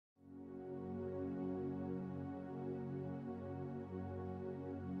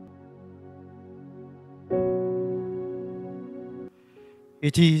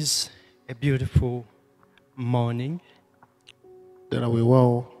It is a beautiful morning,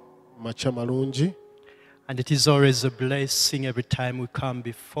 and it is always a blessing every time we come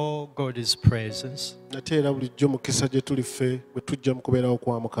before God's presence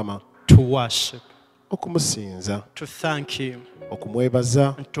to worship, to thank Him,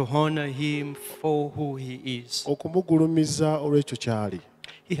 and to honor Him for who He is.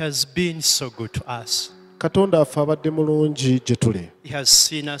 He has been so good to us. He has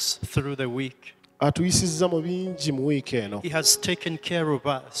seen us through the week. He has taken care of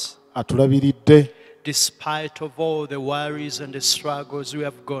us despite of all the worries and the struggles we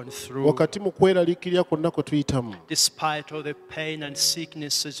have gone through, despite all the pain and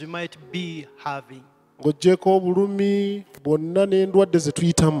sicknesses we might be having.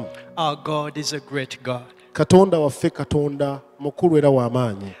 Our God is a great God.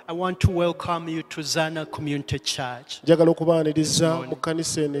 I want to welcome you to Zana Community Church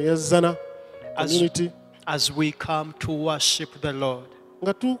as we come to worship the Lord.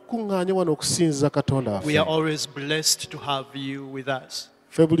 We are always blessed to have you with us.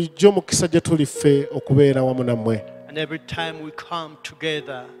 And every time we come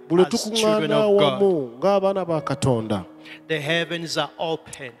together as children of God, the heavens are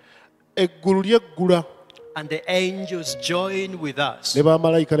open and the angels join with us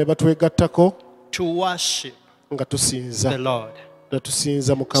to worship the Lord.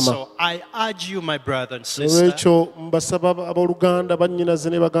 So I urge you, my brother and sister,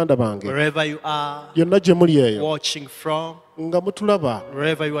 wherever you are watching from,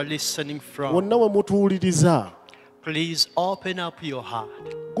 wherever you are listening from, please open up your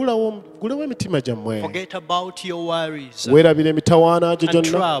heart. Forget about your worries and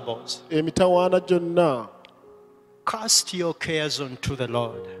troubles. Cast your cares onto the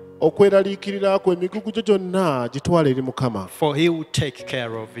Lord, for He will take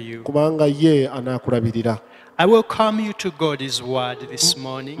care of you. I welcome you to God's word this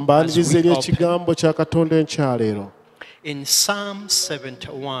morning as we open in Psalm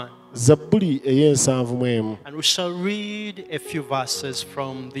 71. And we shall read a few verses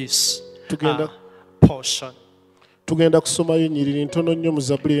from this portion.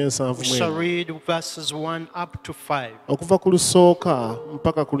 We shall read verses 1 up to 5.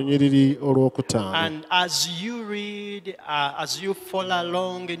 And as you read, as you follow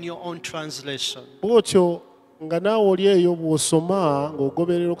along in your own translation,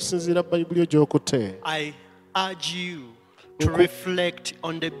 I urge you to reflect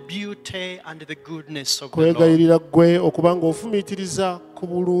on the beauty and the goodness of the Lord.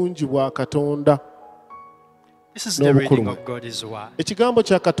 This is the reading of God's word.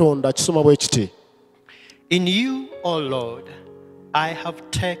 In you, O Lord, I have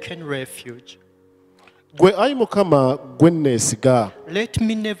taken refuge. Let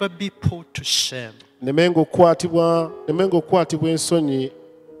me never be put to shame.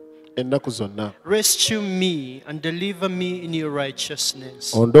 Rescue me and deliver me in your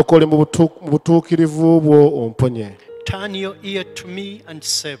righteousness. Turn your ear to me and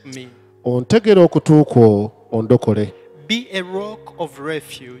save me. Be a rock of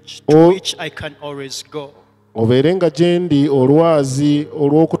refuge to which I can always go.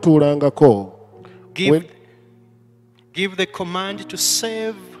 Give the command to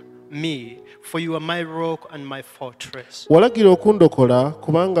save me, for you are my rock and my fortress.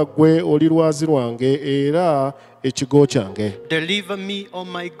 Deliver me, O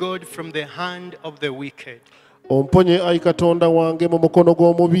my God, from the hand of the wicked,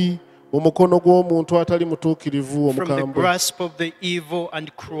 from the grasp of the evil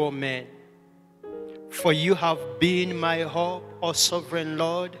and cruel men. For you have been my hope, O sovereign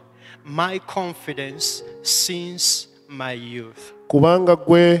Lord, my confidence since my youth.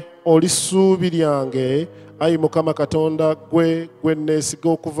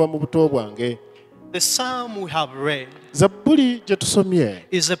 The psalm we have read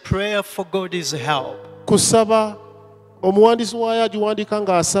is a prayer for God's help.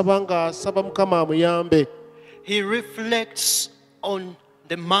 He reflects on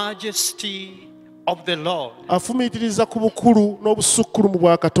the majesty of the Lord.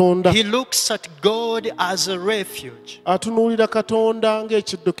 He looks at God as a refuge.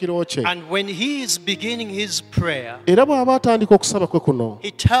 And when he is beginning his prayer,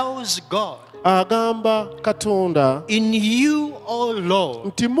 he tells God, in you, O Lord,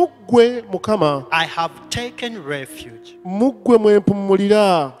 I have taken refuge.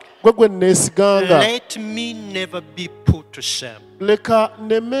 Let me never be put to shame.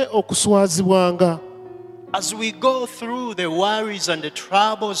 As we go through the worries and the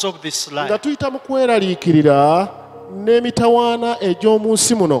troubles of this life, n'emitawaana egy'omu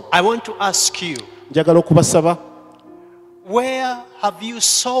nsi muno. I want to ask you, Njagala okubasaba, where have you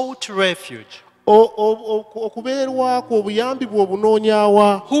sought refuge? okubeerwako obuyambi bwe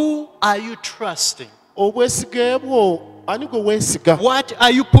obunoonyaawa? Who are you trusting? Obwesige bwo ani gwe weesiga? What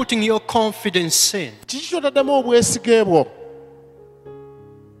are you putting your confidence in? Kiki ky'otaddemu obwesige bwo?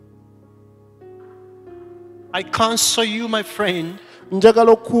 I counsel you, my friend,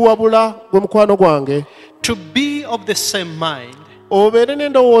 Njagala okuwabula gwe mukwano gwange, to be of the same mind obeere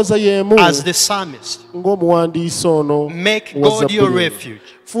n'endowooza y'emu as the psalmist. ng'omuwandiisi ono Make wa God your Zabbuli. refuge.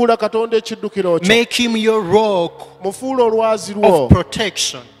 Fuula Katonda ekiddukiro kyo, Make him your rock mufuule olwazi lwo of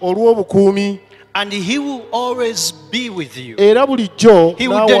protection, olw'obukuumi, and he will always be with you. era bulijjo He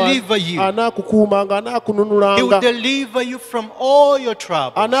will deliver you. anaakukuumanga, He will anaakununulanga, deliver you from all your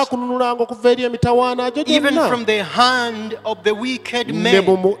troubles, anaakununulanga okuva eri emitawaana gyo even gyonna, from the hand of the wicked ne men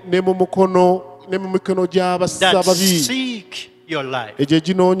mu mikono gy'abassi that ababi, seek your life. egyo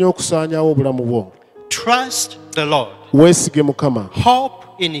eginoonya okusaanyaawo obulamu bwo. Trust the Lord. Weesige Mukama, Hope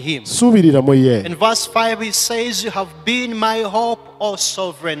in him. suubirira mu ye. In verse 5 he says, you have been my hope, O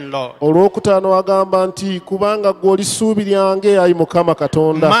sovereign Lord. Olwokutaano agamba nti kubanga ggwe oli ssuubi lyange, ayi Mukama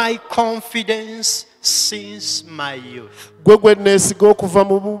Katonda, My confidence since my youth. gwe gwe neesiga okuva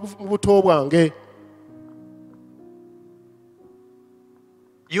mu buto bwange.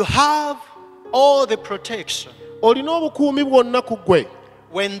 You have all the protection Olina obukuumi bwonna ku ggwe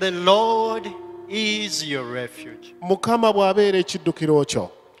when the Lord is your refuge. Mukama bw'abeera ekiddukiro kyo.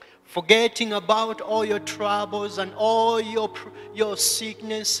 Forgetting about all your troubles and all your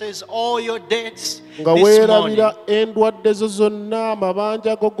sicknesses, all your debts Nga this morning. weerabira endwadde zo zonna,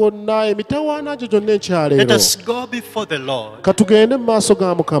 amabanja go gonna, emitawaana gyo gyonna Let ekyaleero. us go before the Lord Katugende mu maaso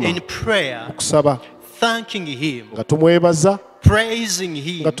ga Mukama in prayer, okusaba, thanking him, nga tumwebaza, praising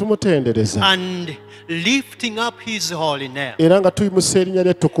him, nga tumutendereza, and lifting up his holy name. era nga tuyimusa erinnya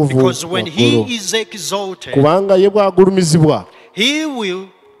lye ettukuvu Because when waggulu. he is exalted, Kubanga ye bw'agulumizibwa, he will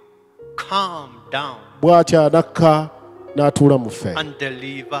calm down bw'atyo anakka n'atuula mu ffe, and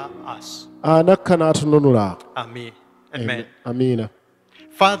deliver us. anakka n'atununula. Amen. Amen. Amiina.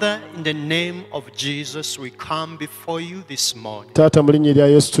 Father, in the name of Jesus, we come before you this morning, Taata, mu linnya lya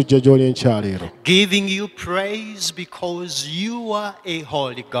Yesu tujja gy'oli enkyaleero, giving you praise because you are a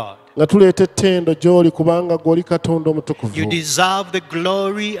holy God. nga tuleeta ettendo gy'oli kubanga gw'oli Katonda You omutukuvu. deserve the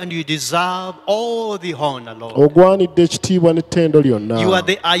glory and you deserve all the honor, Lord. Ogwanidde ekitiibwa n'ettendo lyonna. You are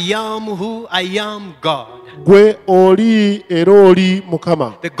the I am who I am God, Gwe oli era oli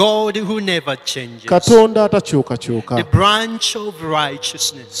Mukama, the God who never changes, Katonda atakyukakyuka, the branch of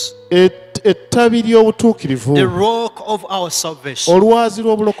righteousness, ettabi ly'obutuukirivu, the rock of our salvation, olwazi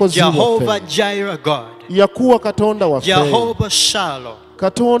lw'obulokozi Jehovah bwaffe. Jireh God, Yakuwa Katonda waffe, Jehovah Shalom,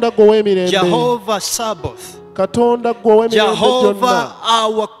 Katonda gwe ow'emirembe, Jehovah Sabbath, Katonda gwe ow'emirembe gyonna, Jehovah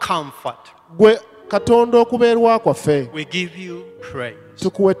our comfort. gwe Katonda okubeerwa kwaffe. We give you praise.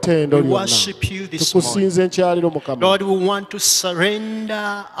 Tukuwa ettendo We lyonna, worship you this morning. tukusinza enkyaliro Mukama. Lord, we want to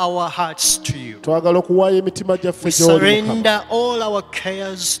surrender our hearts to you. Twagala okuwaayo emitima gyaffe We gy'oli Mukama. surrender all our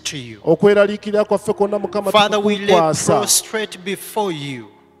cares to you. Okweraliikirira kwaffe kwonna Mukama Father, we lay tukukwasa. prostrate before you.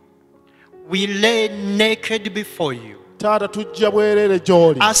 We lay naked before you, Taata, tujja bwereere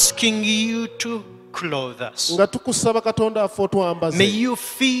gy'oli, asking you to clothe us. nga tukusaba Katonda waffe May otwambaze. you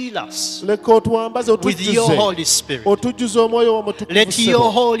fill us Leka otwambaze, with your otujjuze, Holy Spirit. otujjuze omwoyo w'omutukuvu Let your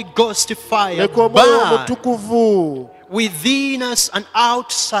ssebo. Holy Ghost fire Leka omwoyo burn w'omutukuvu within us and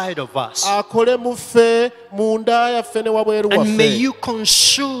outside of us. akole mu ffe, munda yaffe ne wabweru And may waffe. you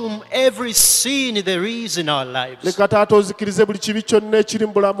consume every sin there is in our lives. Leka Taata ozikirize buli kibi kyonna ekiri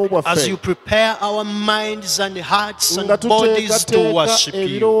mu bulamu As you bwaffe, prepare our minds and hearts nga and bodies to tuteekateeka worship you.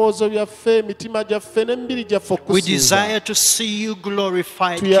 ebirowoozo byaffe, emitima gyaffe n'emibiri gyaffe We okusinza. desire to see you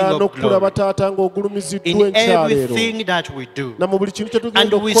glorified, King Tuyana of okulaba glory, Taata ng'ogulumiziddwa in enkyaleero, everything that we do. na mu buli kintu kye tugenda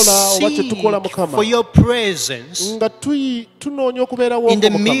And we okukola oba kye seek tukola for Mukama, your presence nga tunoonya okubeerawo in the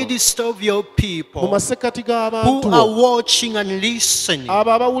Mukama midst of your mu people masekkati who g'abantu are watching and listening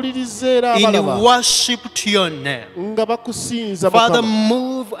abo abawuliriza era in abalaba worship to your name. nga bakusinza Father, Mukama.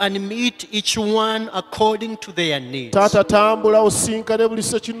 move and meet each one according to their needs. Taata, tambula osinkane buli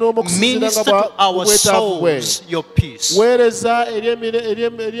sekinoomu okusinziira Minister nga to our bwetaavu bwe. souls your peace. Weereza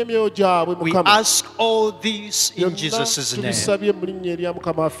eri emyoyo gyabwe We Mukama. ask all this in Byonna Jesus' name. tubisabye mu linnya erya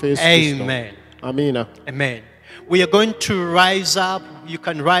Mukama waffe Yesu Kristo. Amen. Amiina. Amen. We are going to rise up. You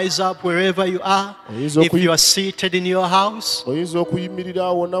can rise up wherever you are. If you are seated in your house, Oyinza okuyimirira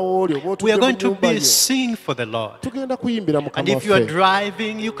awo nawooli oba we otudde are mu going to nnyumba be yo. singing for the Lord. Tugenda kuyimbira And Mukama if you are waffe.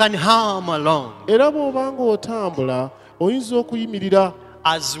 driving, you can hum along. Era bw'oba ng'otambula oyinza okuyimirira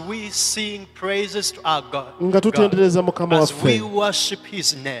as we sing praises to our God, nga tutendereza Mukama as we waffe worship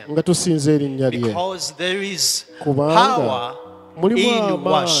His name, nga tusinza erinnya lye because there is kubanga power mulimu in amaanyi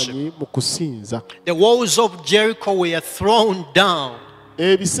worship. mu kusinza. The walls of Jericho were thrown down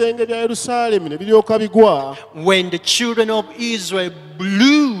Ebisenge bya Yerusaalemi ne biryoka bigwa when the children of Israel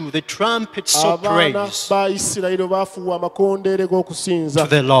blew the trumpets of abaana praise ba Isirayiri baafuuwa amakondeere g'okusinza to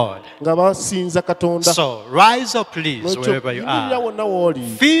the Lord. nga basinza Katonda. So rise up, please, N'ekyo wherever you yimirira are. wonna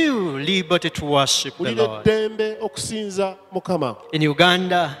w'oli, Feel liberty to worship the wulira Lord. eddembe okusinza Mukama. In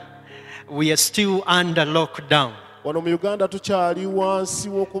Uganda, we are still under lockdown, Wano mu Uganda tukyali wansi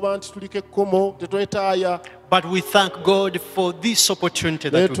w'okuba nti tuliko ekkomo tetwetaaya, but we thank God for this opportunity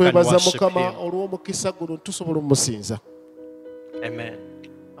naye that we can twebaza worship Mukama Him. olw'omukisa guno tusobola okumusinza. Amen.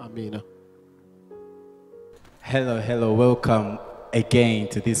 Amiina. Hello, welcome again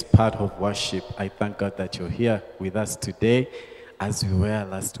to this part of worship. I thank God that you're here with us today as we were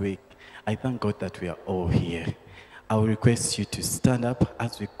last week. I thank God that we are all here. I will request you to stand up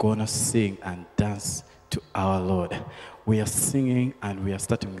as we're gonna sing and dance to our Lord. We are singing and we are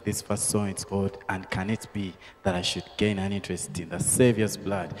starting with this first song. It's called "And Can It Be That I Should Gain an Interest in the Savior's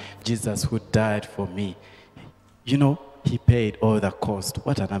Blood, Jesus who died for me." You know, He paid all the cost.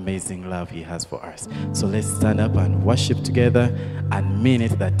 What an amazing love He has for us. So let's stand up and worship together and mean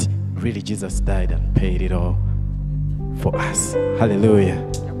it that really Jesus died and paid it all for us. Hallelujah.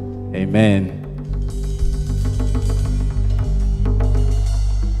 Amen.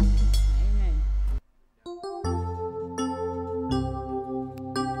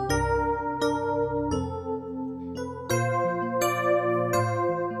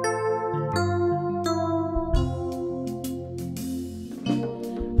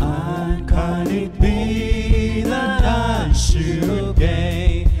 And can it be that I should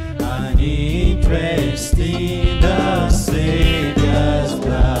gain an interest in the Savior's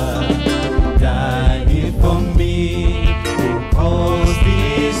blood? Died for me, who caused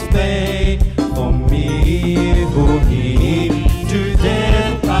this pain, for me who him to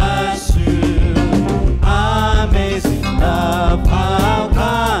death pursued. Amazing love, how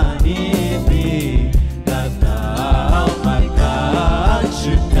can it be that thou, my God,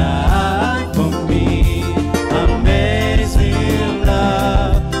 should die for me? Amazing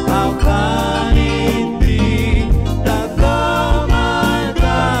love, how can it be that thou, my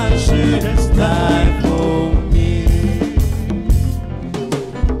God, shouldest die for me?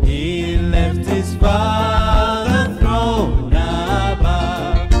 He left his Father throne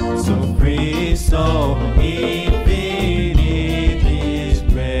above, so free, so infinite His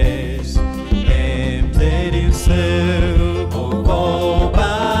grace, emptied Himself of all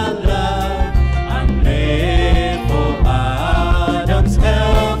but love, and bled for Adam's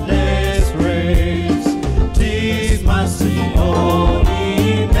helpless race. 'Tis mercy, oh,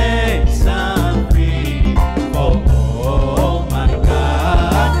 immense and free, for all my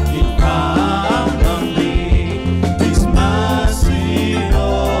God it found on me. 'Tis mercy,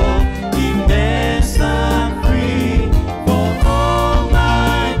 oh, immense and free, for all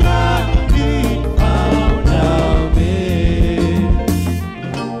my God it found on me.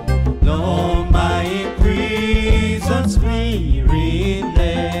 Though my prison's weary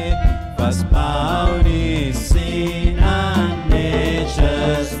lay, fast bound in sin and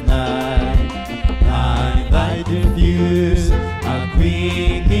nature's night, and thy diffuse a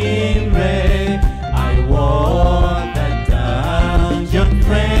quickening ray, I walk that dungeon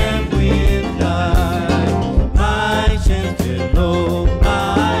friend with thy. My chains below,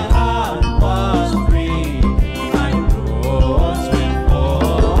 my heart was free, I rose when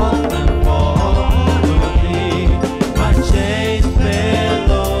forth and followed thee. My chains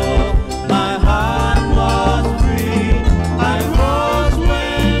below, my heart was free, I rose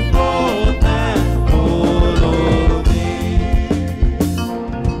when forth and followed thee.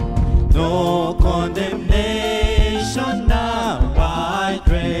 No condemnation now I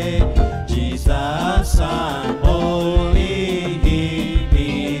dread, Jesus unholy,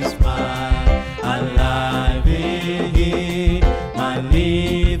 He is mine, alive in Him, my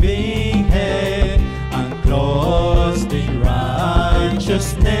living head, and clothed in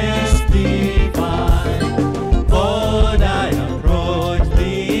righteousness divine. Lord, I approach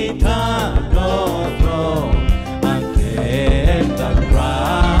the eternal throne, and claim the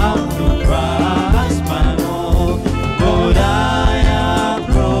crown to Christ my own. Lord, I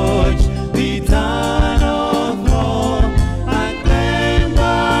approach the eternal throne, and claim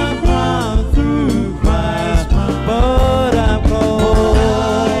the crown through Christ my own. But I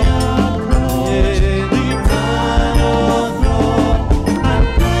approach the eternal throne, and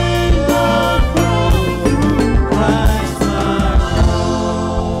claim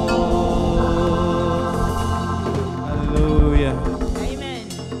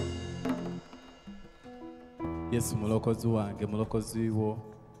mulokozi wange mulokozi wo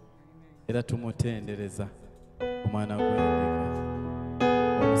era tumutendereza omwana gw'endiga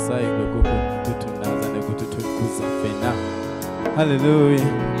omusaayi gwe gutunaza ne gututukuza ffenna. Haleluya.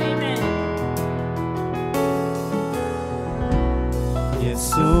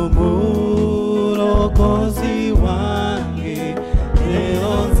 Yesu mulokozi wange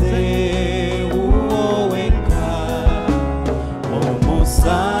lero nze uwoweka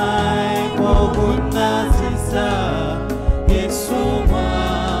omusaayi gw'ogunaziza Yesu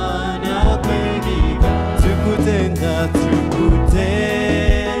mwana gw'endiga tukutenga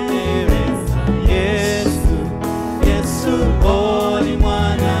tukutendereza Yesu Yesu oli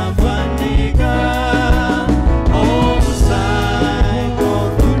mwana gw'endiga omusaayi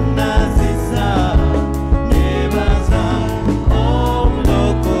gw'ogunaziza nebaza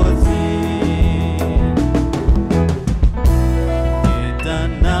omulokozi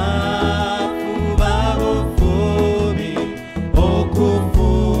etanafuba bufubi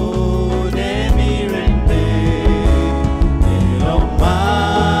okufuna emirembe era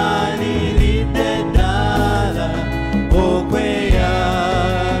omaliride ddala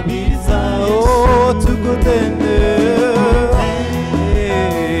okweyabiza tukutende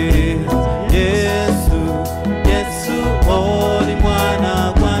Yesu Yesu oli mwana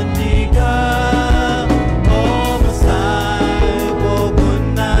gwandiga omusaayi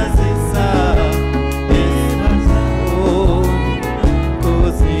gw'ogunaziza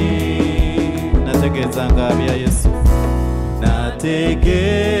omulokozi. Nategeeza ng'ebya Yesu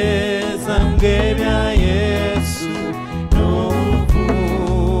nategeeza ng'ebya Yesu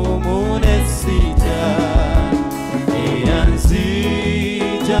n'obuvumu n'essija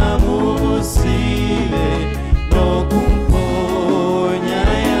eyanzija mu busibe n'okumponya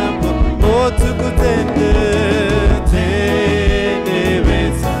yambo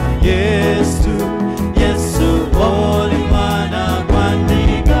otukutendereza Yesu Yesu oli mwana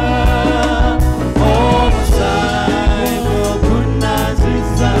gwandiga omusaayi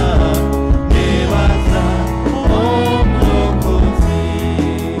gw'ogunaziza nebaza omulokozi.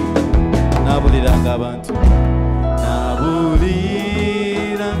 Nabuliranga abantu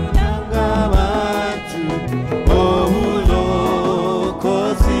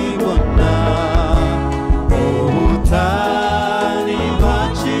obulokozi bwonna obutali bwa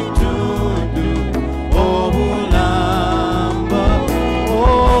kitundu obulamba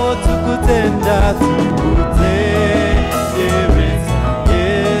tukutenda tukutendereza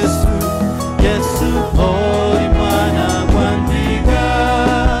Yesu Yesu oli mwana gwandiga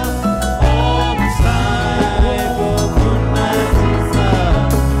omusaayi gw'ogunaziza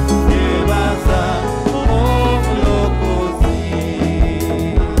nebaza omulokozi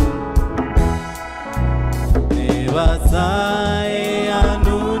nebaza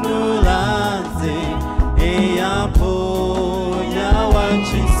eyanunula nze eyamponya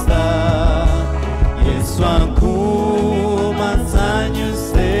wakisa Yesu ankuma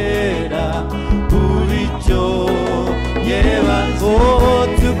nsanyusera bulijjo yebaza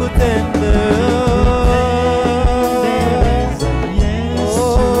tukutendereza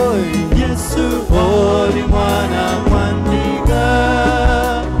Yesu oli mwana gwandiga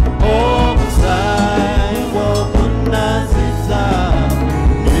omusaayi gw'ogunaziza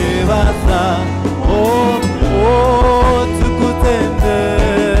nebaza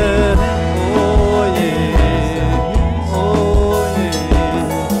tukutendera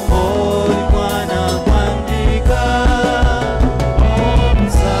oli mwana gwandiga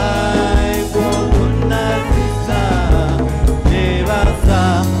omusaayi gw'ogunaziza nebaza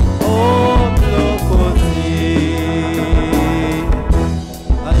omulokozi.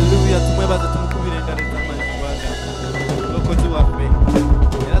 Haleluya, tumwebaze tumukubire engalo ez'amaanyi kubanga mulokozi waffe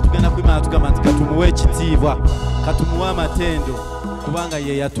era tugenda kwimala tugamba nti katumuwe ekitiibwa katumuwe amatendo kubanga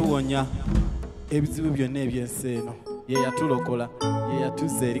ye yatuwonya ebizibu byonna eby'ensi eno ye yatulokola ye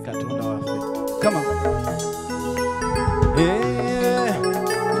yatuzza eri Katonda waffe. Kama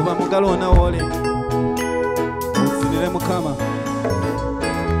kuba mugalo onawoole muzinire Mukama.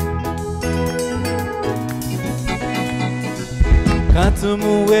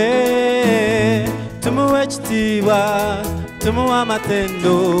 Katumuwe tumuwe ekitiibwa tumuwe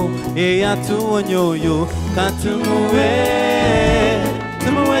amatendo eyatuwonya oyo katumuwe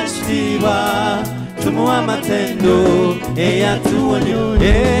tumuwe ekitiibwa tumuwe amatendo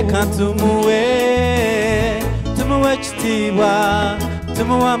eyatuwonya katumuwe tumuwe ekitiibwa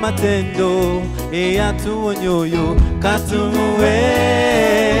tumuwe amatendo eyatuwonya oyo katumuwe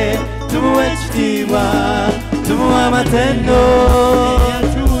tumuwe ekitiibwa tumuwe amatendo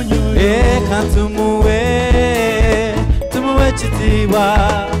katumuwe tumuwe ekitiibwa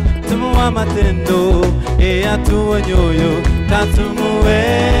tumuwe tumuwa matendo eyatuonyoyo katumuwe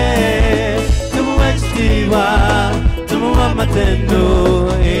tumuwe chitiwa tumuwa matendo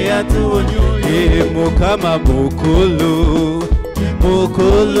eyatuonyoyo mukama mukulu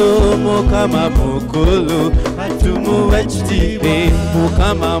mukulu mukama mukulu tumuwe chitiwa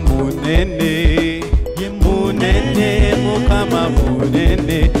mukama munene munene mukama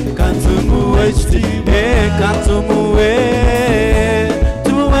munene katumuwe chitiwa katumuwe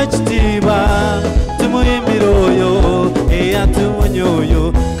tumuwe chitiwa tumuimiroyo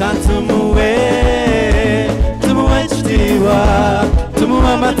eyatuonyoyo katumuwe tumuwe chitiwa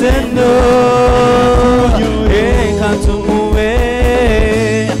tumuwa matendo katumuwe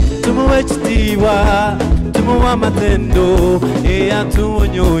tumuwe chitiwa tumuwa matendo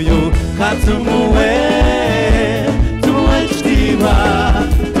eyatuonyoyo katumuwe tumuwe chitiwa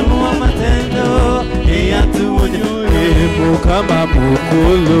tumuwa matendo eyatuonyoyo mukama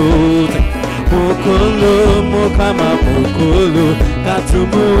mukulu mukulu mukama mukulu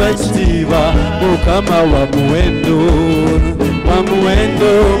katumuwe chitiwa mukama wa muwendo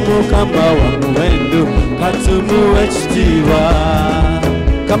mukama wa muwendo katumuwe chitiwa.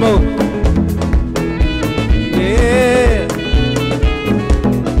 Come on. Yeah.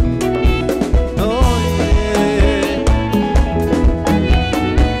 Oh yeah.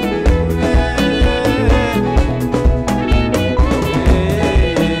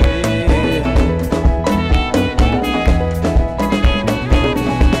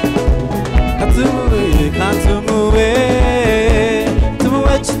 Katumuwe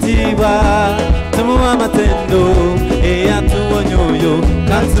tumuwe chitiwa tumuwa matendo eyatuonyoyo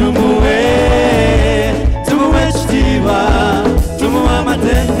katumuwe tumuwe chitiwa tumuwa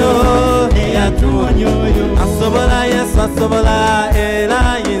matendo eyatuonyoyo asobola Yesu asobola era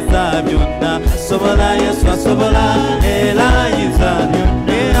yinza byonna asobola Yesu asobola era yinza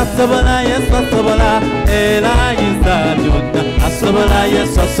byonna asobola Yesu asobola era yinza byonna asobola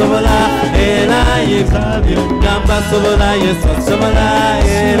Yesu asobola era yinza byonna asobola Yesu asobola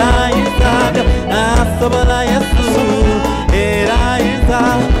era yinza byonna asobola Yesu era yinza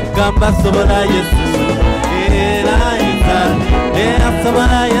gamba asobola Yesu era yinza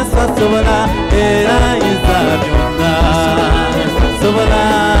asobola Yesu asobola era yinza byonna asobola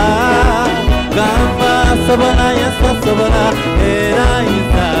gamba asobola Yesu asobola era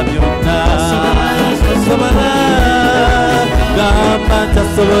yinza byonna asobola gamba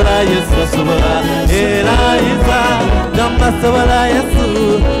asobola Yesu asobola era yinza gamba asobola Yesu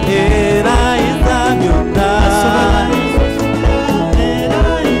era yinza byonna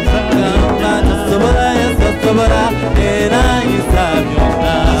gamba asobola Yesu asobola era yinza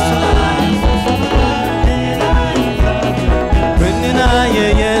byonna Wenina ye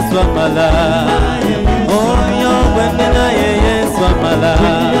Yesu amala oh yo wenina ye Yesu amala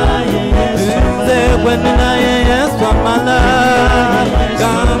wenina ye Yesu amala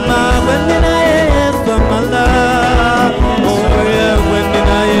gama wenina ye Yesu amala oh yeah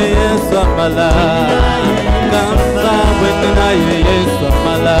wenina ye Yesu amala gama wenina ye Yesu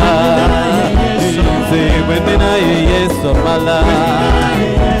amala wenina ye Yesu amala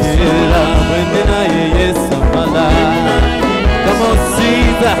wenina ye Yesu amala. Come on,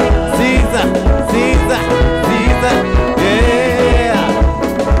 Caesar, Caesar, Caesar, Caesar, yeah.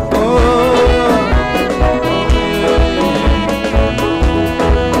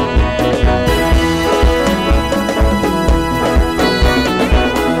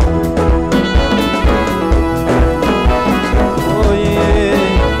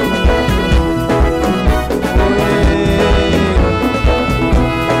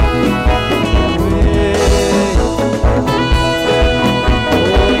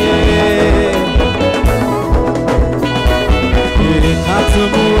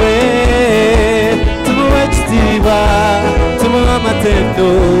 Matendo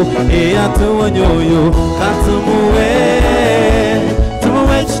eyatuonyoyo katumuwe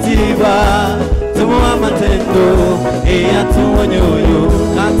tumuwe chitiwa tumuwa matendo eyatuonyoyo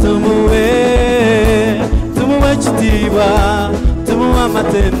katumuwe tumuwe chitiwa tumuwa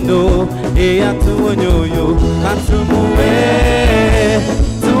matendo eyatuonyoyo katumuwe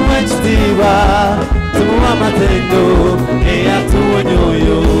tumuwe chitiwa tumuwa matendo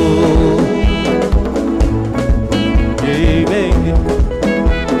eyatuonyoyo.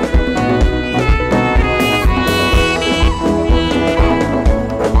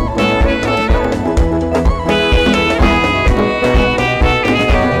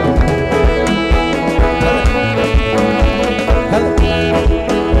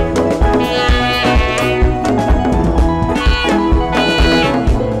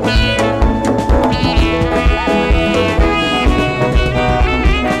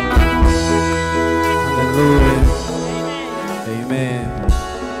 Amen.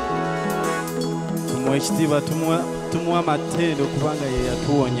 Tumuwe ekitiibwa, tumuwe amatendo kubanga ye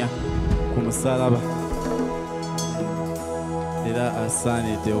yatuwonya ku musalaba. Era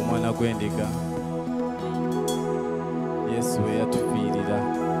asaanidde omwana gw'endiga. Yesu we yatufiirira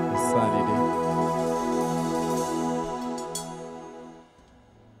asaanidde.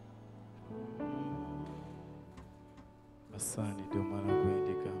 Asaanidde omwana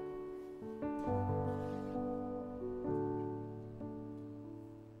gw'endiga.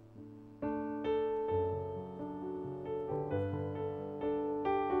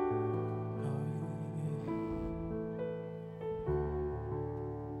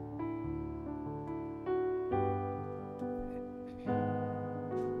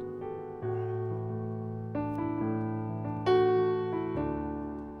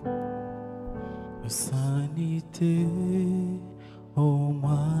 Osaanidde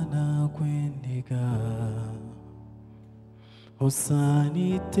omwana gw'endiga.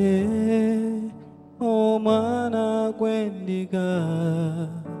 Osaanidde omwana gw'endiga.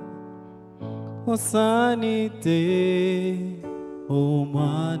 Osaanidde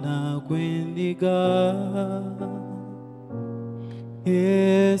omwana gw'endiga.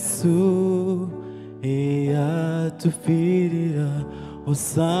 Yesu eyatufiirira.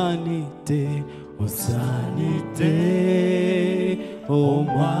 Osaanidde, osaanidde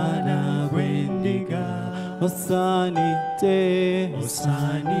omwana gw'endiga. Osaanidde,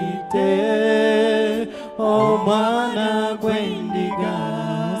 osaanidde omwana gw'endiga.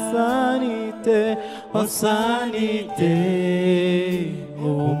 Osaanidde, osaanidde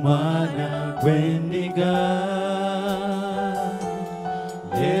omwana gw'endiga.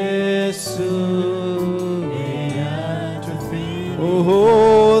 Yesu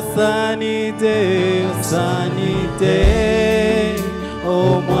osaanidde, osaanidde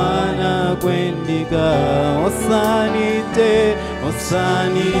omwana gw'endiga. Osaanidde,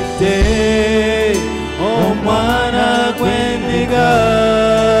 osaanidde omwana gw'endiga.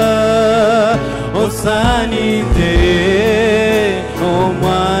 Osaanidde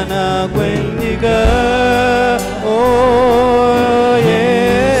omwana gw'endiga. Oh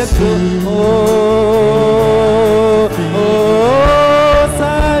Yesu,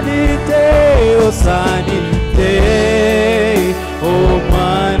 osaanidde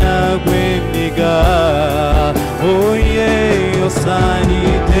omwana gw'endiga. Oh yeah,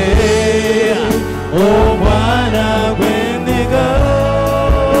 osaanidde omwana gw'endiga.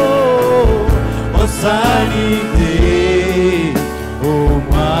 Osaanidde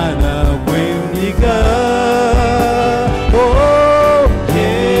omwana gw'endiga. Oh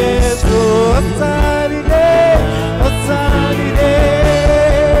Yesu, osaanidde, osaanidde.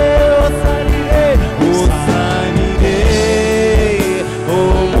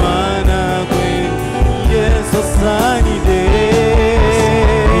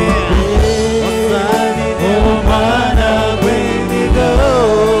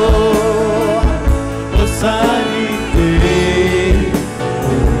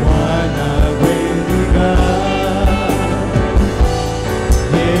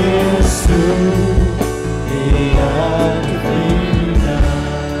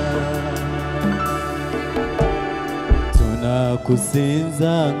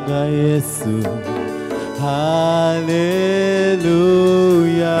 Tunakusinzanga Yesu, haleluya.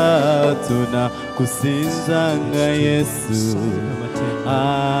 Tunakusinzanga Yesu,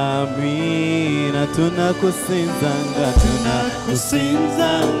 amina. Tunakusinzanga,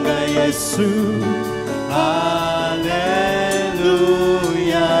 tunakusinzanga Yesu, haleluya.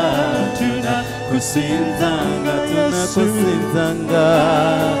 Tunakusinzanga, tunakusinzanga.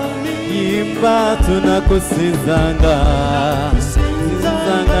 Imba tunakusinzanga,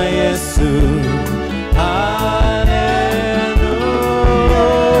 sinzanga Yesu, haleluya.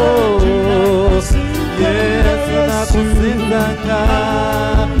 Yes, tunakusinzanga.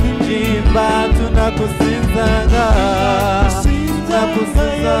 Imba tunakusinzanga,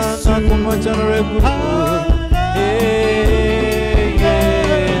 tunakusinzanga kumochano regulu.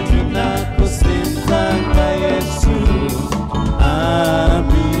 Tunakusinzanga Yesu,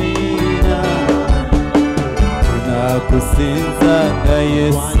 amina. Tunakusinzanga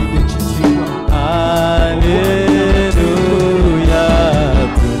Yesu, haleluya.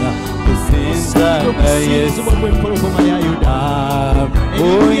 Tunakusinzanga Yesu, oh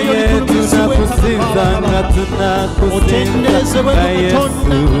yeah, tunakusinzanga, tunakusinzanga Yesu,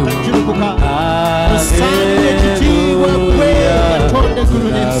 haleluya.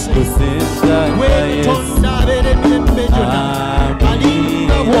 Tunakusinzanga Yesu,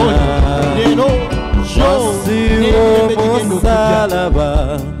 wasiwo musalaba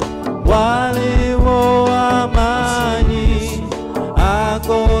waliwo amaanyi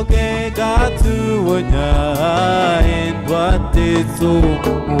agoge gatuwonya endwadde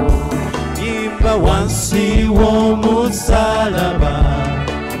z'omumu imba wansi w'omusalaba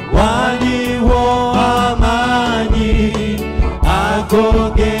waliwo amaanyi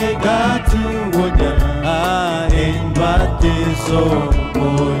agoge gatuwonya endwadde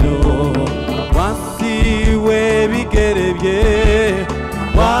z'omwoyo wansi w'ebigere bye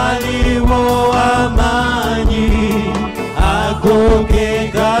waliwo amaanyi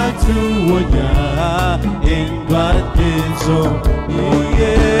agoge gatuwonya endwadde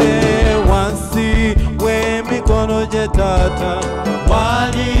z'omwoyo wansi w'emikono gye taata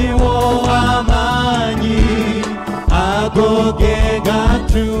waliwo amaanyi agoge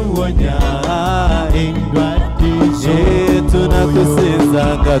gatuwonya endwadde z'omwoyo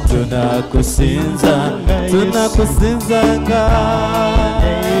tunakusinzanga tunakusinzanga tunakusinzanga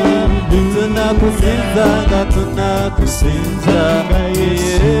tunakusinzanga tunakusinzanga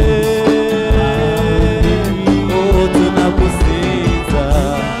oh tunakusinza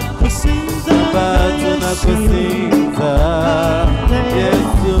tunakusinza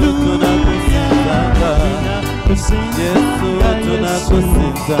Yesu tunakusinzanga Yesu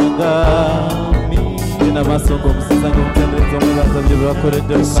tunakusinzanga ina masongo musinzanga omutendereza omwebaza bye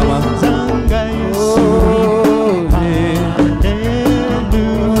bakoledde Mukama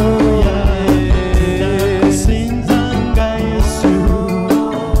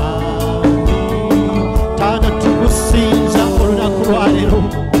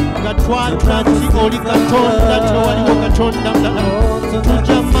twatulati oli Katonda tewaliwo Katonda mulala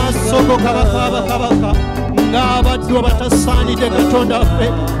tujja maaso kabaka ng'abaddu abatasaanidde Katonda waffe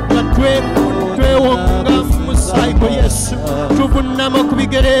nga twewonga musaayi gwa Yesu tuvunnama ku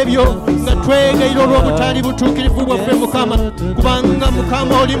bigere ebyo nga twegayira olw'obutali butuukirivu bwaffe Mukama kubanga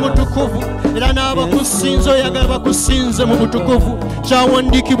Mukama oli mutukuvu era n'abakusinza oyagala bakusinze mu butukuvu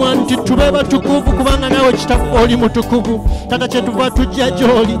kyawandiikibwa nti tube batukuvu kubanga naawe Kitaffe oli mutukuvu Tata kyetuva tujja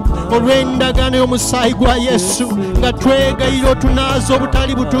gy'oli olw'endagaano y'omusaayi gwa Yesu nga twegayira otunaaza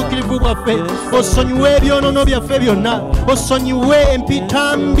obutali butuukirivu bwaffe osonyiwe ebyonoono byaffe byonna osonyiwe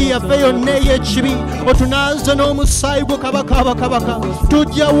empitambi yaffe yonna ey'ekibi otunaaze n'omusaayi gwo kabaka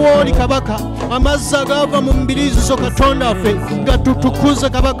tujja wooli kabaka amazzi agaava mu mbiriizi zo Katonda waffe nga tutukuze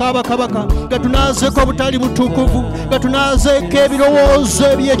kabaka nga tunaazeko obutali butuukuvu nga tunaazeeko ebirowoozo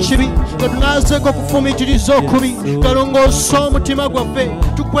eby'ekibi nga tunaazeeko okufumitiriza okubi galongoosa omutima gwaffe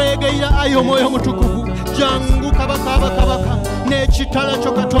tukwegayira ayi omwoyo omutukuvu jangu kabaka n'ekitala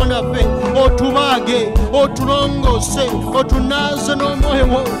kyo Katonda waffe otubaage otulongoose otunaaze n'omwoyo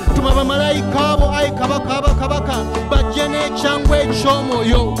wo tuma bamalayika abo ayi kabaka bajje n'ekyangu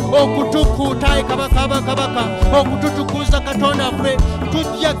eky'omwoyo okutukuuta ayi kabaka okututukuza Katonda waffe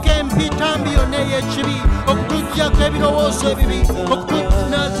tujjako empitambi yonna ey'ekibi okutujjako ebirowoozo ebibi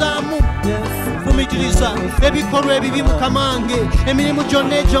okutunazaamu fumitiriza ebikolwa ebibi Mukamange emirimu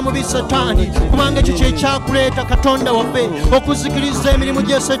gyonna egy'omubi Setaani kubanga ekyo kyekyakuleeta Katonda waffe okuzikiriza emirimu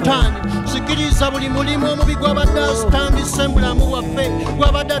gye Setaani zikiriza buli mulimu omubi gw'abadde asitandise mu bulamu bwaffe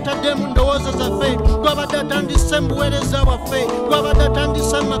gw'abadde atadde mu ndowooza zaffe gw'abadde atandise mu buweereza bwaffe gw'abadde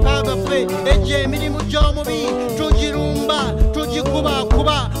atandise mu maka gaffe egyo emirimu gy'omubi tugirumba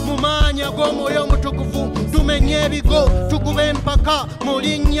tugikubaakuba mu maanyi ag'omwoyo omutukuvu tumenye ebigo tukuba empaka mu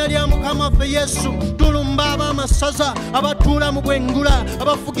linnya lya Mukama waffe Yesu tulumba ab'amasaza abatuula mu bwengula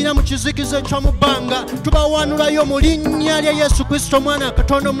abafugira mu kizikiza eky'omu bbanga tubawanulayo mu linnya lya Yesu Kristo omwana wa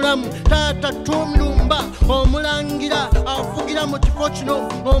Katonda omulamu taata tulumba omulangira afugira mu kifo kino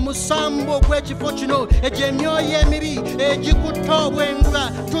omusambu ogw'ekifo kino egyo emyoyo emibi egikutta obwengula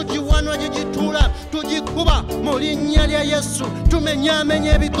tugiwanula gye gituula tugikuba mu linnya lya Yesu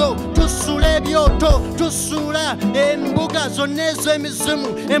tumenyaamenya ebigo tusuula ebyoto tusuula embuga zonna ez'emizimu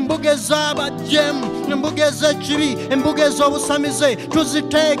embuga ez'abajjemu embuga ez'ekibi embuga ez'obusamize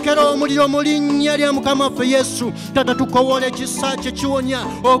tuziteekera omuliro mu linnya lya Mukama waffe Yesu tata tukowola ekisa kye kiwonya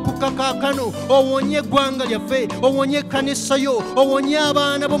okukakaakano owonye eggwanga lyaffe owonye ekkanisa yo owonye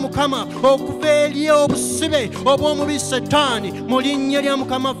abaana b'Omukama okuva eri obusibe obw'omubi Setaani mu linnya lya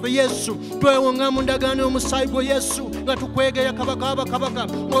Mukama waffe Yesu twewonga mu ndagaano y'omusaayi gwa Yesu nga tukwegera kabaka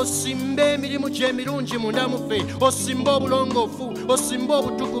osimbe emirimu gy'emirungi munda muffe osimbe obulongoofu osimbe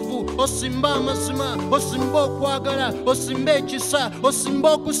obutukuvu osimbe amazima osimbe okwagala osimbe ekisa osimbe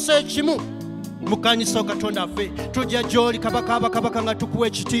okussa ekimu Mukanisa Katonda ffe tujja gy'oli kabaka nga tukuwa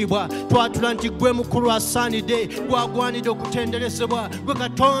ekitiibwa twatula nti gwe mukulu asaanidde gwagwanidde okutenderezebwa gwe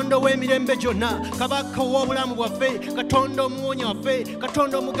Katonda w'emirembe gyonna kabaka w'obulamu bwaffe Katonda omuwonya waffe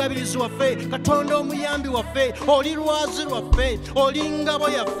Katonda omugabirizi waffe Katonda omuyambi waffe oli lwazi lwaffe oli ngabo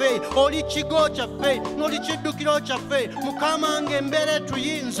yaffe oli kigo kyaffe oli kiddukiro kyaffe Mukama ng'embeera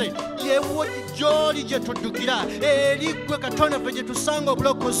etuyinze yewo gy'oli gye tuddukira eri gwe Katonda ffe gye tusanga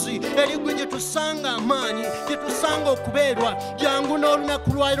obulokozi eri gwe gye tusanga amaanyi gye tusanga okubeerwa jangu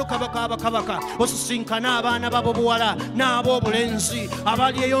n'olunaku lwaliro kabaka osisinkana abaana b'abobuwala n'ab'obulenzi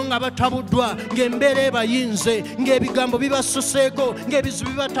abali eyo nga batabuddwa ng'embeera ebayinze ng'ebigambo bibasuseeko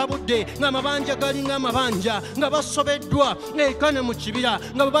ng'ebizibu bibatabudde ng'amabanja gali ng'amabanja nga basobeddwa ng'ekane mu kibira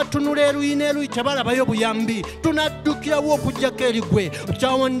nga bwe batunula eruyi n'eruyi tebalabayo buyambi tunaddukirawo okuggyako eri gwe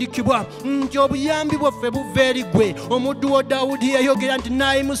kyawandiikibwa nti obuyambi bwaffe buva eri gwe omuddu wo Dawudi yayogera nti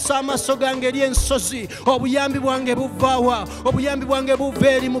naayimusa amaaso gange eri ensozi obuyambi bwange buvaawa obuyambi bwange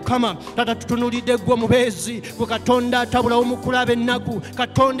buva eri Mukama Tata tutunulidde gwe mubeezi gwe Katonda atabulawo mu kulaba ennaku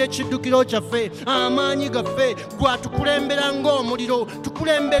Katonda ekiddukiro kyaffe amaanyi gaffe gwatukulembera ng'omuliro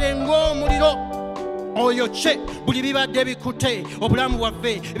tukulembere ng'omuliro oyokye buli bibadde bikute obulamu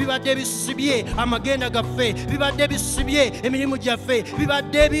bwaffe bibadde bisibye amagenda gaffe bibadde bisibye emirimu gyaffe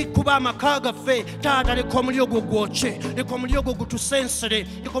bibadde bikuba amaka gaffe Taata leka omuliro gwo gwokye leka omuliro gwo gutusensere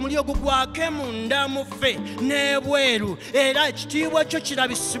leka omuliro gwo gwake munda mu ffe n'ebweru era ekitiibwa kyo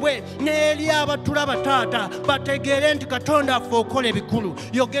kirabisibwe n'eri abatulaba Taata bategeere nti Katonda affe okola ebikulu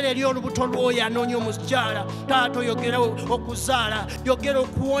yogera eri olubuto lw'oyo anoonya omukyala Taata oyogera okuzaala yogera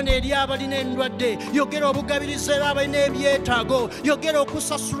okuwona eri abalina endwadde yogera obugabiriza eri abalina ebyetaago yogera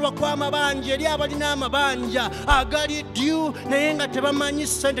okusasulwa kw'amabanja eri abalina amabanja agali dyu naye nga tebamanyi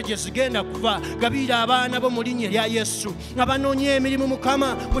ssente gye zigenda kuva gabira abaana bo mu linnya erya Yesu abanoonya emirimu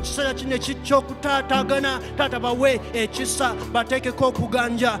Mukama mu kiseera kino eky'okutaataagana Taata bawe ekisa bateekeko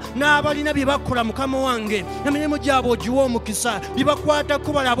okuganja n'abalina bye bakola Mukama wange emirimu gyabwe ogiwa omukisa bye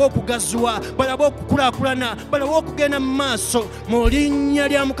bakwatako balabe okugaziwa balabe okukulaakulana balabe okugenda mu maaso mu linnya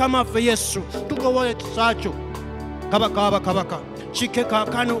lya Mukama waffe Yesu tugowola ekisa kyo kabaka kike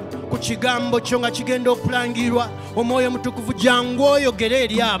kaakano ku kigambo kyo nga kigenda okulangirwa omwoyo mutukuvu jangu oyogere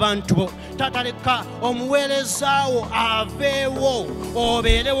eri abantu bo Taata leka omuweerezaawo aveewo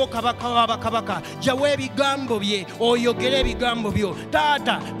obeerewo kabaka w'abakabaka jawo ebigambo bye oyogere ebigambo byo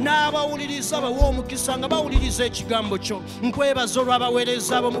Taata n'abawuliriza bawe omukisa nga bawuliriza ekigambo kyo nkwebaza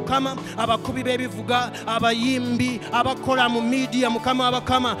olw'abaweereza abo Mukama abakubi b'ebivuga abayimbi abakola mu midiya Mukama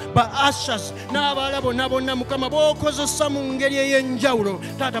abakama ba ushers n'abalala bonna Mukama b'okozesa mu ngeri ey'enjawulo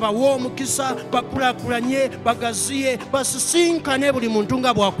Taata bawe omukisa bakulaakulanye bagaziye basisinkane buli muntu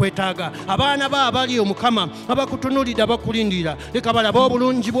nga bwakwetaaga abaana bo abali Omukama abakutunuulidde abakulindirira leka balabe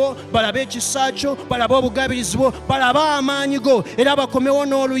obulungi bwo balabe ekisa kyo balabe obugabirizi bwo balabe amaanyi go era bakomewo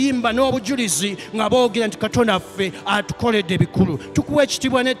n'oluyimba n'obujulizi nga boogera nti Katonda ffe atukoledde bikulu tukuwa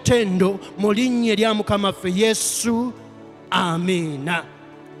ekitiibwa n'ettendo mu linnya erya Mukama ffe Yesu amiina.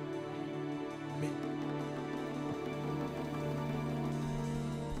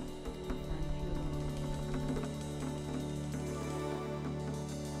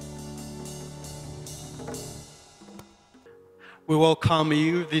 We welcome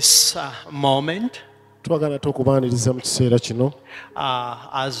you this moment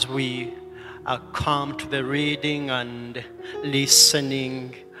as we come to the reading and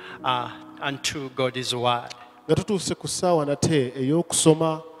listening unto God's word. The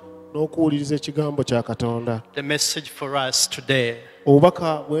message for us today is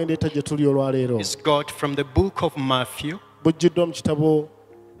got from the book of Mathew,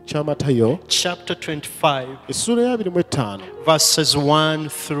 chapter 25, verses 1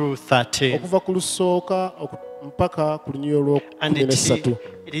 through 13. And it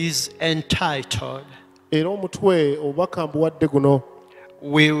is entitled, Will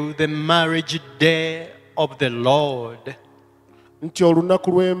the marriage day of the Lord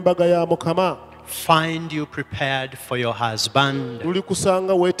find you prepared for your husband? Will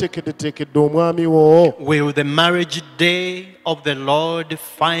the marriage day of the Lord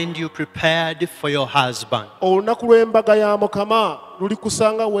find you prepared for your husband?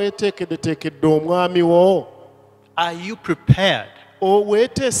 Are you prepared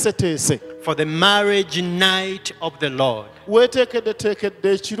for the marriage night of the Lord?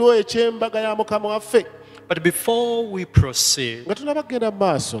 But before we proceed, let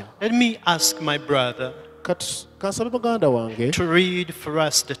me ask my brother to read for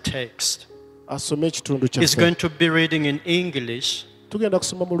us the text. He's going to be reading in English, tugenda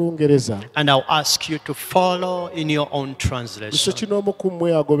kusoma mu Lungereza. And I'll ask you to follow in your own Ekyo translation. kino omu ku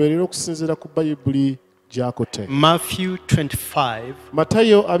mmwe agoberera okusinziira ku Bayibuli gy'akutte. Matthew 25,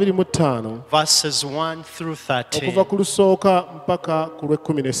 Matayo 25 verses 1 through 13. okuva ku lusooka mpaka ku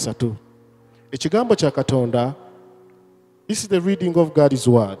lw'ekumi ekigambo kya Katonda. This is the reading of God's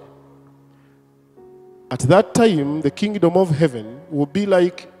word. At that time, the kingdom of heaven will be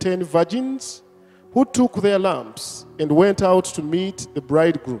like 10 virgins who took their lamps and went out to meet the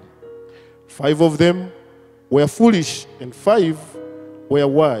bridegroom. 5 of them were foolish and 5 were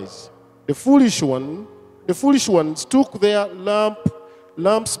wise. The foolish ones took their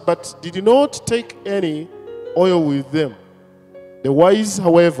lamps but did not take any oil with them. The wise,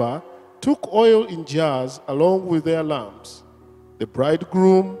 however, took oil in jars along with their lamps. The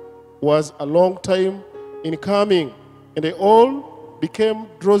bridegroom was a long time in coming, and they all became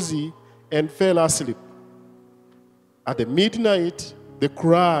drowsy and fell asleep. At the midnight, the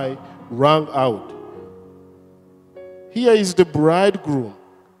cry rang out, "Here is the bridegroom,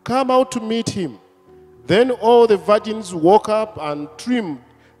 come out to meet him." Then all the virgins woke up and trimmed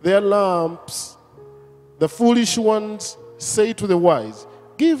their lamps. The foolish ones say to the wise,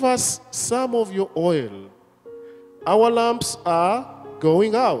 "Give us some of your oil. Our lamps are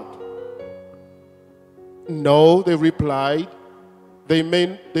going out." "No," they replied, they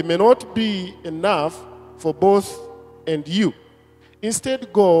may not be enough for both and you.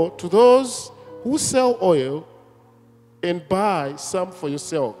 Instead, go to those who sell oil and buy some for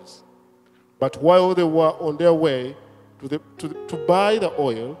yourselves." But while they were on their way to buy the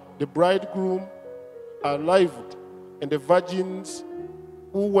oil, the bridegroom arrived, and the virgins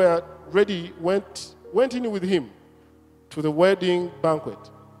who were ready went in with him to the wedding banquet,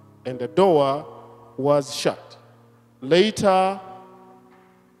 and the door was shut. Later,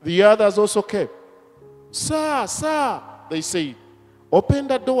 the others also came. Sir, they said, "Open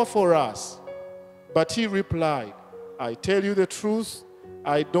the door for us." But he replied, "I tell you the truth,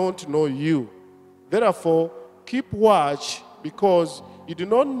 I don't know you. Therefore, keep watch, because you do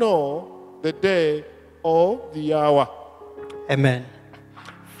not know the day or the hour." Amen.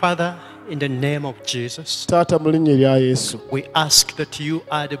 Father, in the name of Jesus, Taata mu linnya erya Yesu, we ask that you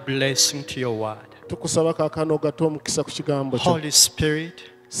add a blessing to your word. tukusaba kaakano ogatte omukisa ku kigambo kyo. Holy Spirit,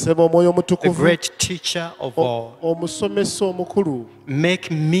 Seba Omwoyo the Omutukuvu, great teacher of all, omusomesa omukulu,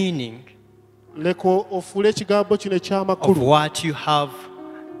 make meaning leka ofuule ekigambo kino of ekyamakulu. what you have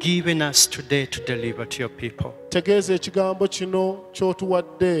given us today to deliver to your people. Tegeeza ekigambo kino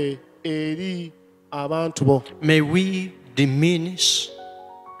ky'otuwadde eri abantu bo. May we diminish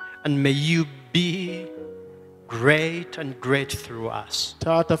and may you be great and great through us.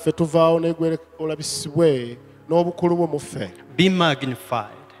 Taata, ffe tuvaawo n'egwe olabisibwe n'obukulu bwo mu ffe. Be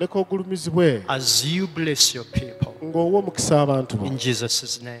magnified Leka ogulumizibwe as you bless your people. ng'owa omukisa abantu bo. In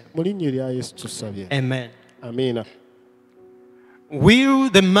Jesus' name. Mu linnya erya Yesu tusabye. Amen. Amiina. Will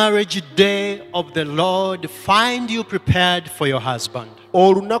the marriage day of the Lord find you prepared for your husband?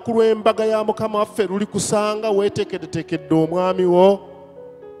 Olunaku lw'embaga ya Mukama waffe luli kusanga weeteekeddteekedde omwami wo?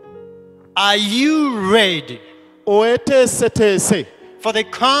 Are you ready Weeteeseteese? for the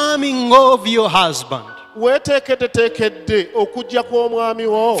coming of your husband? Weeteekeddeteekedde okujja kw'omwami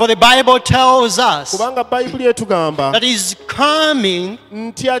wo? For the Bible tells us Kubanga Bayibuli etugamba that he's coming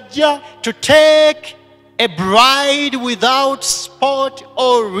nti ajja to take a bride without spot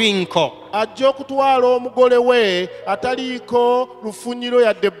or wrinkle. ajja okutwala omugole we ataliiko lufunyiro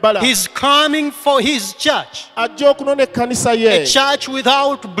yadde ebbala. He's coming for his church, Ajja okunona ekkanisa ye, a church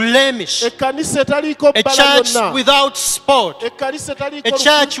without blemish, ekkanisa etaliiko a bbala church lyonna, without spot, ekkanisa etaliiko a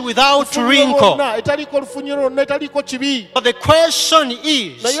church without lufunyiro wrinkle. lwonna, etaliiko lufunyiro lwonna, etaliiko kibi. But the question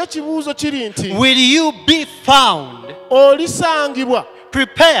is, Naye ekibuuzo kiri nti will you be found olisangibwa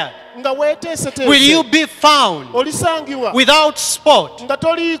prepared? nga weeteeseteese? Will you be found Olisangibwa without spot? nga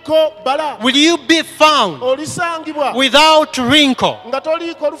toliiko bbala? Will you be found Olisangibwa without wrinkle? nga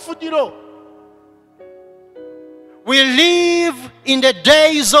toliiko lufunyiro? We live in the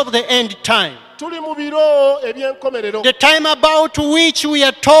days of the end time, Tuli mu biro eby'enkomerero, the time about which we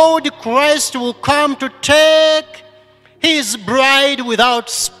are told Christ will come to take his bride without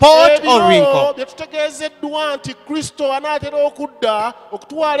spot or ebiro wrinkle. bye tutegeezeddwa nti Kristo anaatera okudda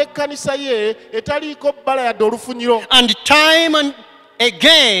okutwala ekkanisa ye etaliiko bbala yadde olufunyiro. And time and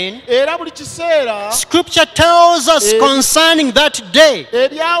again, Era buli kiseera Scripture tells us concerning that day,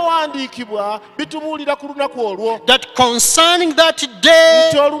 ebyawandiikibwa bitubuulira ku lunaku olwo, that concerning that day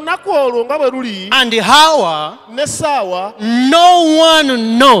nti olunaku olwo nga bwe luli and hour, n'essaawa no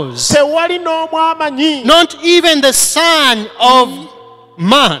one knows, tewali n'omu amanyi, not even the Son of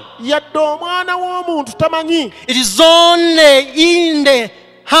man. yadde omwana w'omuntu tamanyi. It is only in the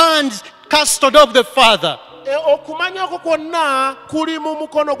hands, custody of the Father. Okumanya okwo kwonna kuli mu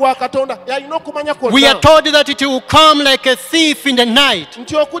mukono gwa Katonda. Yalina okumanya kwonna. We are told that it will come like a thief in the night.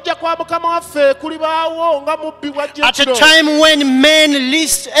 Nti okujja kwa Mukama waffe kulibaawo nga mubbi bw'ajja At a ekiro. time when men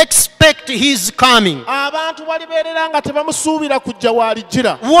least expect his coming. Abantu balibeerera nga tebamusuubira kujja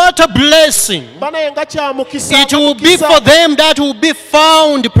waalijjira. What a blessing. Banaye nga kyamukisa. It will be for them that will be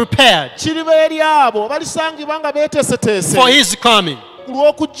found prepared Kiriba eri abo balisangibwa nga beeteeseteese for his coming. ku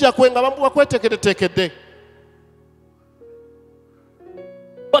lw'okujja kwe nga bakweteekereteekedde.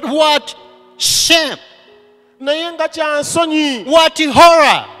 But what shame, Naye nga kyansonyi. what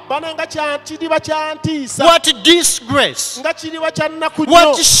horror, Banaye nga kiriba kyantiisa. what disgrace, Nga kiriba kya nnaku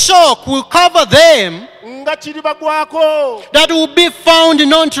what nnyo. shock will cover them Nga kiribagwako. that will be found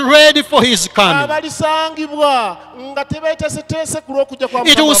not ready for his coming. Abalisangibwa nga tebeeteeseteese ku lw'okujja kwa It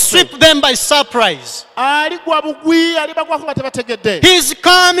Mukama will waffe. sweep them by surprise. Aligwa bugwi, alibagwako nga tebategedde. His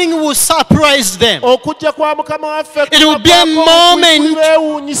coming will surprise them. Okujja kwa Mukama waffe It will be a moment-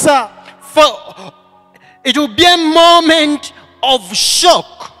 beewuunyisa. It will be a moment of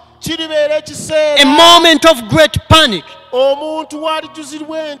shock, Kiribeera a ekiseera moment of great panic. omuntu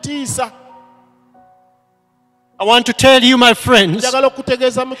walijuzirwa entiisa. I want to tell you, my friends, Njagala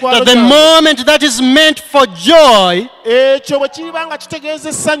okutegeeza mikwano that the gyange. moment that is meant for joy Ekyo bwe kiriba nga kitegeeza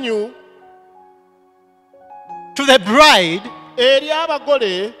essanyu to the bride eri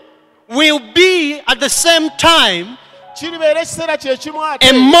abagole, will be at the same time kiribeera ekiseera kye kimu a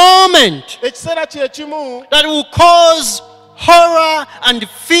ate moment ekiseera kye kimu that will cause horror and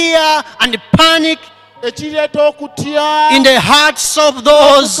fear and panic ekireeta okutya in the hearts of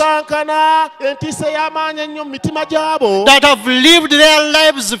those okukankana entiisa ey'amaanyi ennyo mu mitima gyabo that have lived their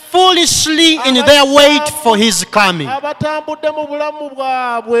lives foolishly in their wait for his coming. abatambudde mu bulamu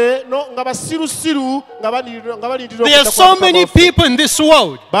bwabwe nga basirusiru nga balindira There are okujja so kwa Mukama many waffe. people in this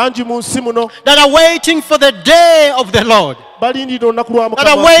world Bangi mu nsi muno that are waiting for the day of the Lord, balindira olunaku lwa that Mukama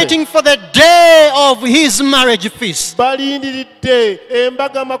are waffe. waiting for the day of his marriage feast. Balindiridde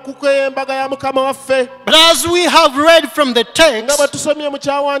embaga makuko ey'embaga ya Mukama waffe. But as we have read from the Nga text, bwe tusomye mu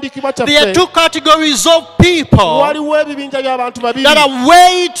kyawandiikibwa there are kyaffe, two categories of people waliwo ebibinja by'abantu babiri that are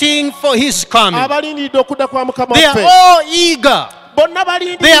waiting for his coming. abalindiridde okudda kwa Mukama They are waffe. all eager. Bonna They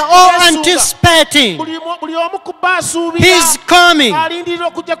balindiridde are all beesunga. anticipating Buli omu ku bo asuubira his coming. alindirira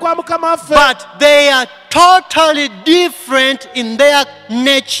okujja kwa Mukama waffe. But they are totally different in their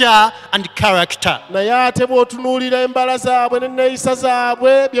nature and character. Naye ate bw'otunuulira embala zaabwe n'enneeyisa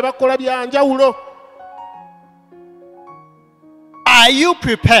zaabwe bye bakola bya njawulo. Are you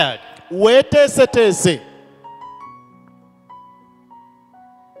prepared? Weeteeseteese.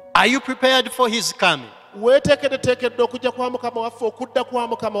 Are you prepared for his coming? Weeteekeddwateekeddwa okujja kwa Mukama waffe, okudda kwa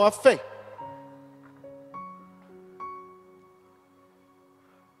Mukama waffe.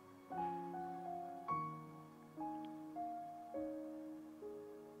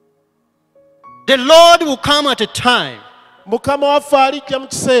 The Lord will come at a time Mukama waffe alijja mu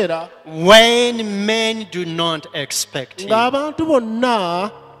kiseera when men do not expect him, ng'abantu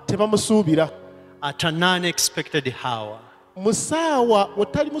bonna tebamusuubira. at an unexpected hour. Mu ssaawa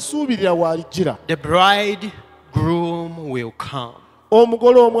wetali musuubirira waalijjira. The bridegroom will come.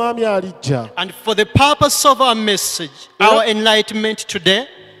 Omugole omwami alijja. And for the purpose of our message, our enlightenment today,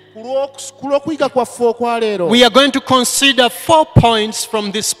 Ku lw'okuyiga kwaffe okwa leero we are going to consider 4 points from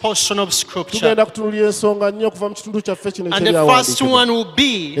this portion of scripture. tugenda kutunulira ensonga nnyo okuva mu kitundu kyaffe kino And the first ekyeryawandiikibwa. one will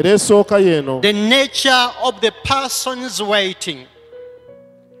be Era esooka yeeno the nature of the persons waiting.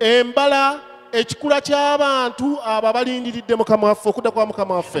 embala ekikula ky'abantu abo abalindiridde Mukama waffe, okudda kwa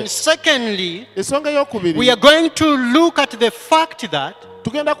Mukama waffe. And secondly, Ensonga ey'okubiri we are going to look at the fact that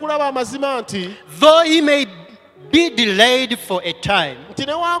tugenda kulaba amazima nti though he may be delayed for a time,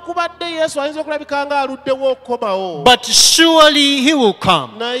 newankubadde Yesu ayinza okulabika nga aluddewo okukomawo, but surely he will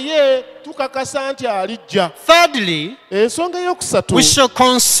come. naye tukakasa nti alijja. Thirdly, Ensonga ey'okusatu we shall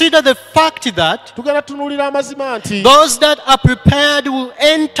consider the fact that tugenda tunuulira amazima nti those that are prepared will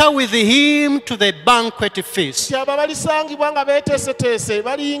enter with him to the banquet feast. abo balisangibwa nga beeteeseteese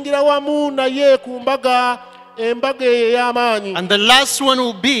baliyingira wamu naye ku embaga eyo ey'amaanyi. And the last one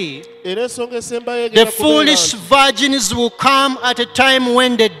will be Era ensonga esembayo the egenda kubeera foolish nti virgins will come at a time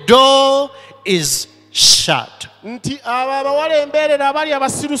when the door is shut. nti abo abawala embeerera abali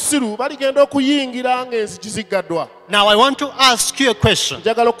abasirusiru baligenda okuyingira ng'enzigi ziggaddwa. Now I want to ask you a question.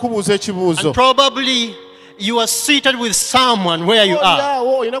 Njagala okubuuza ekibuuzo. And probably you are seated with someone where you are.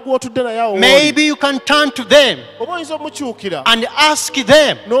 Olyawo olina gw'otudde naye awo w'oli. Maybe you can turn to them Oba oyinza omukyukira and ask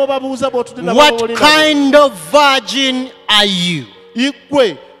them, n'obabuuza bw'otudde nabo what b'oli nabo. kind of virgin are you?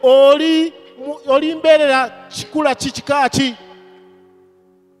 igwe oli mbeerera kikula kika ki?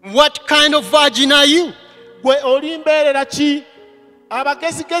 What kind of virgin are you? Gwe oli mbeerera ki?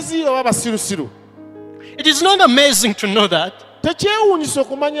 Abagezigezi oba basirusiru? It is not amazing to know that Tekyewuunyisa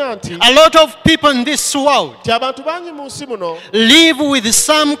okumanya nti a lot of people in this world abantu bangi mu nsi muno live with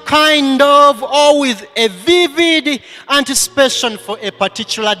some kind of or with a vivid anticipation for a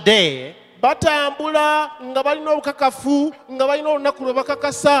particular day. batambula nga balina obukakafu nga balina olunaku lwe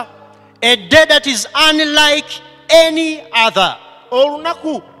bakakasa. A day that is unlike any other.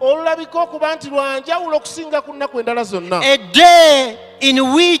 Olunaku olulabika okuba nti lwanjawulo okusinga ku nnaku endala zonna. A day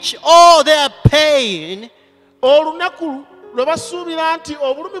in which all their pain, Olunaku lwe basuubira nti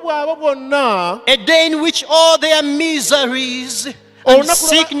obulumi bwabwe bwonna, a day in which all their miseries and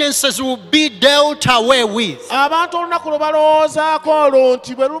sicknesses will be dealt away with. abantu olunaku lwe balowoozaako olwo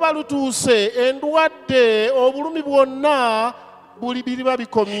nti bwe luba lutuuse endwadde obulumi bwonna buli biriba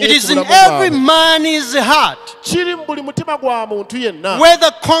bikomye It is ku in bulamu every bwabwe. man's heart, Kiri mu buli mutima gwa muntu yenna, whether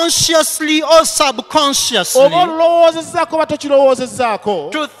consciously or subconsciously, oba olulowoozezzaako oba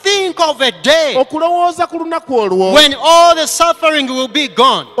tokirowoozezzaako, to think of a day okulowooza ku lunaku olwo, when all the suffering will be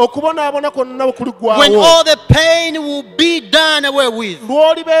gone, okubonaabona kwonna bwe when kuliggwawo, all the pain will be done away with,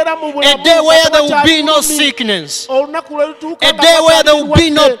 lw'olibeera mu a bulamu day where nga there will be no tewali bulumi, sickness, olunaku lwe lutuuka a nga day where there will be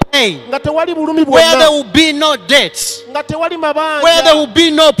tewali no bulwadde, pain, nga tewali bulumi where there bwonna, will be no debts, nga tewali where there will mabanja,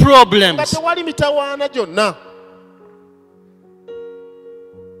 be no nga problems. tewali mitawaana gyonna.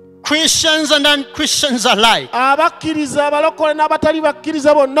 Christians and non-Christians alike, Abakkiriza abalokole n'abatali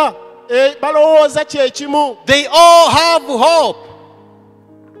bakkiriza bonna balowooza kyekimu, they all have hope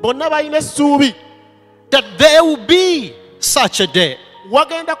bonna balina essuubi that there will be such a day.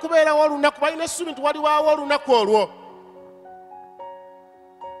 wagenda kubeerawo olunaku, balina essuubi nti waliwaawo olunaku olwo.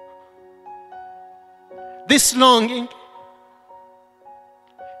 This longing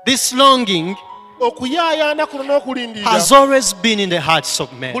Okuyaayaana kuno n'okulindirira has always been in the hearts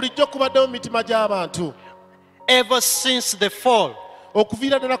of men. bulijjo kubaddewo mu mitima gy'abantu Ever since the fall,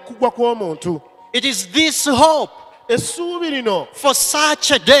 okuviira ddala ku kugwa kw'omuntu. it is this hope Essuubi lino, for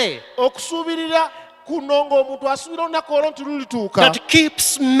such a day okusuubirira kuno ng'omuntu asuubira olunaku olwo nti lulituuka, that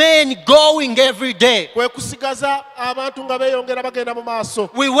keeps men going every day. kwe kusigaza abantu nga beeyongera bagenda mu maaso.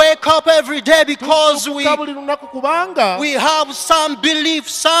 We wake up every day because Tuzuukuka buli lunaku kubanga we have some belief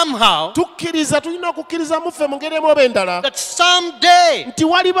somehow tukkiriza, tulina okukkiriza muffe mu ngeri emu oba endala that someday nti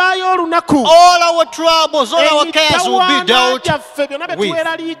walibaayo olunaku all our troubles, all our cares will be emitawaana dealt gyaffe byonna bye with.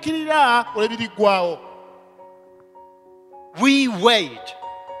 tuweraliikirira olwebiriggwawo. We wait,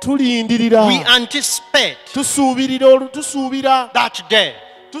 Tulindirira, we anticipate tusuubira, that day.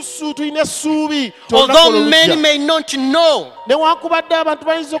 tulina essuubi nti olunaku Although olwo many lujja. may not know Newankubadde abantu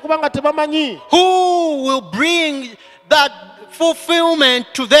bayinza okuba nga tebamanyi who will bring that fulfillment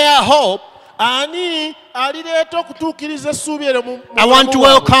to their hope, ani alireeta okutuukiriza essuubi eryo mu I want to bulamu bwabwe.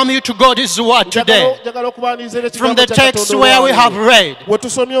 welcome you to God's word today. Njagala okubaaniriza era From ekigambo the kya text Katonda where we have olwaleero. read, We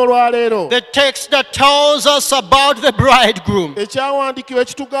tusomye olwaleero, the text that tells us about the bridegroom. ekyawandiikibwa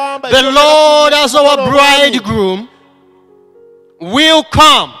ekitugamba The Lord as our bridegroom will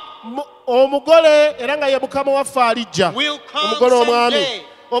come. omugole era nga ye mukama waffe alijja. Will come Omugole omwami, someday.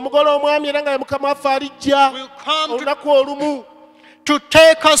 omugole omwami era nga ye mukama waffe alijja Will come to, olunaku olumu, to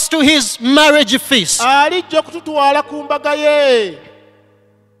take us to his marriage feast. alijja okututwala ku mbaga ye.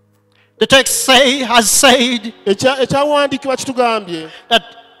 The text has said Ekyawandiikibwa kitugambye that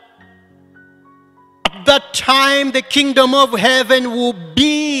at that time the kingdom of heaven will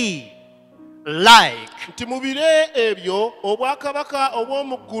be like. nti mu bire ebyo obwakabaka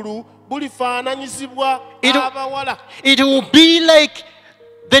obw'omu ggulu bulifaananyizibwa abawala. It will be like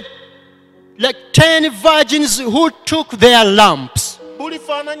 10 virgins who took their lamps.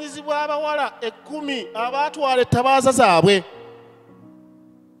 Bulifaananyizibwa abawala 10 abaatwala ettabaaza zaabwe.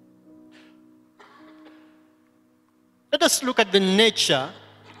 Let us look at the nature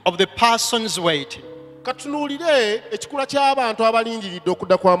of the persons waiting. Katunuulire ekikula ky'abantu abalindiridde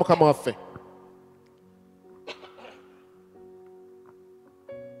okudda kwa Mukama waffe.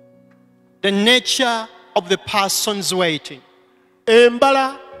 The nature of the persons waiting.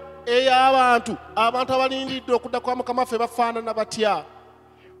 Embala ey'abantu abalindiridde okudda kwa Mukama waffe bafaanana batya?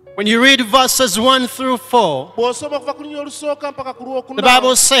 When you read verses 1 through 4, Bw'osoma okuva ku linnya olusooka mpaka ku the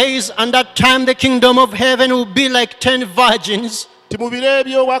Bible lwokuna, says, and that time the kingdom of heaven will be like 10 virgins ti mu biro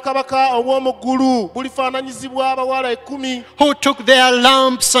ebyo obwakabaka obw'omu ggulu bulifaananyizibwa abawala 10 who took their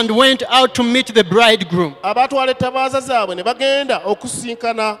lamps and went out to meet the bridegroom. abaatwala ettabaaza zaabwe ne bagenda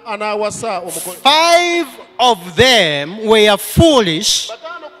okusinkana anaawasa omugole. 5 of them were foolish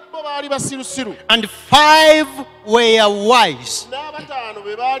Bataano ku bo baali basirusiru, and 5 were wise. n'abo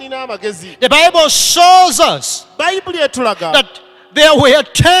be balina amagezi. The Bible shows us Bayibuli etulaga that there were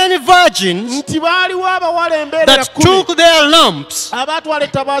 10 virgins nti baaliwo abawala embeerera that 10 took their lamps abaatwala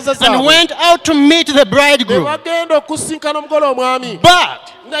ettabaaza and zaabwe went out to meet the ne bridegroom. bagenda okusinkana omugole omwami.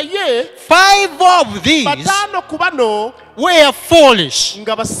 But Naye 5 of these bataano ku bano were foolish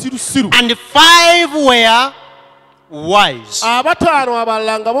nga basirusiru, and 5 were wise. abataano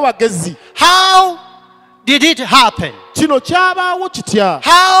abalala nga bo bagezi. How did it happen? Kino kyabaawo kitya?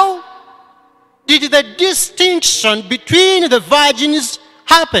 How did the distinction between the virgins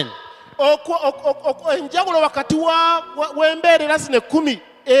happen? Enjawulo wakati w'embeerera zino 10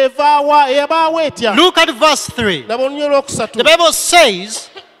 ebaawo etya? Look at verse 3. Nabonye olwokusatu. The Bible says,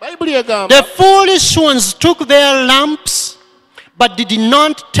 Bayibuli egamba the foolish ones took their lamps, but did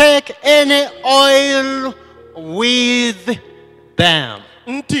not take any oil with them.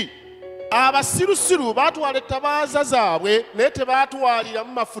 nti abasirusiru baatwala ettabaaza zaabwe naye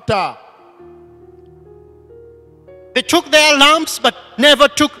tebaatwaliramu mafuta. They took their lamps, but never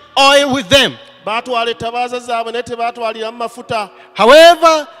took oil with them. Baatwala ettabaaza zaabwe naye tebaatwaliramu mafuta.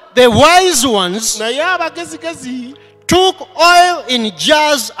 However, the wise ones Naye abagezigezi took oil in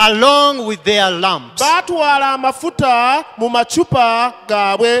jars along with their lamps. baatwala amafuta mu macupa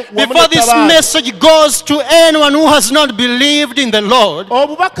gaabwe wamu Before this n'ettabaaza. message goes to anyone who has not believed in the Lord,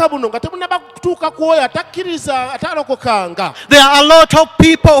 Obubaka buno nga tebunnaba kutuuka ku oyo atakkiriza atalokokanga. there are a lot of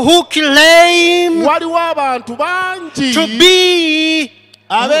people who claim Waliwo abantu bangi to be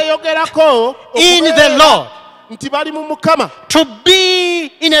abeeyogerako in the okubeera Lord, nti bali mu Mukama, to be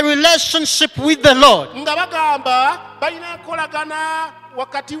in a relationship with the Lord. nga bagamba balina enkolagana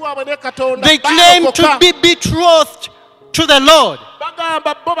wakati waabwe ne Katonda. They claim to Baalokoka. be betrothed to the Lord.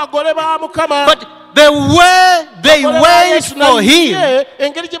 Bagamba bo bagole ba Mukama. But the way they Bagole ba wait Yesu for naye him,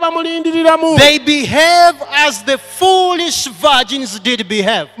 engeri gye bamulindiriramu they behave as the foolish virgins did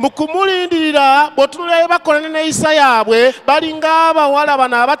behave. mu kumulindirira bw'otunula bakola n'enneeyisa yaabwe balinga abawala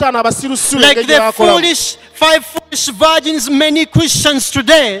bano abataano abasirusiru Like engeri gye the bakolamu. 5 foolish virgins, many Christians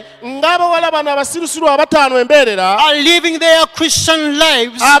today Ng'abawala bano abasirusiru abataano embeerera are living their Christian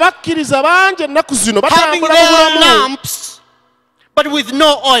lives, abakkiriza bangi ennaku zino having batambula mu their bulamu, lamps, but with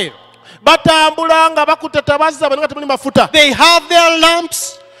no oil. batambula nga bakutte ettabaaza zaabwe nga temuli mafuta. They have their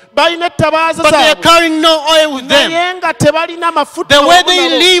lamps, Balina ettabaaza but they are zaabwe carrying no oil with them. naye nga tebalina mafuta. The way wamu they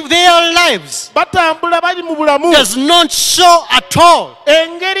nabo. live their lives Batambula bali mu bulamu, does not show at all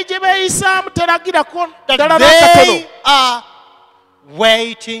engeri gye beeyisaamu teragirako ddala that n'akatono they are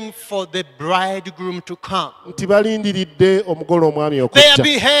waiting for the bridegroom to come. nti balindiridde omugole omwami Their okujja.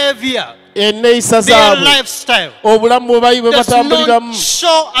 behavior, Enneeyisa their zaabwe, lifestyle obulamu bwe bali bwe does batambuliramu not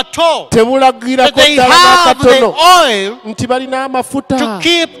show at all that tebulagirako they ddala have the n'akatono oil nti balina to amafuta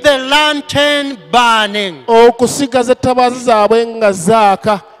keep the lantern burning. okusigaza ettabaaza zaabwe nga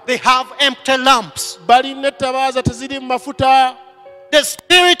zaaka. They have empty lamps. Balina ettabaaza teziri mu mafuta. The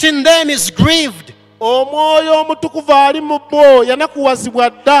spirit in them is grieved. Omwoyo omutukuvu ali mu bo yanakuwazibwa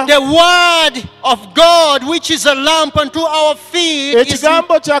dda. The word of God, which is a lamp unto our feet,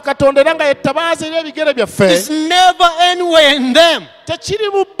 Ekigambo kya Katonda era nga yettabaaza eri ebigere is byaffe never anywhere in them. tekiri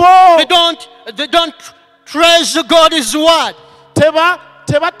mu bo. They don't treasure God's word.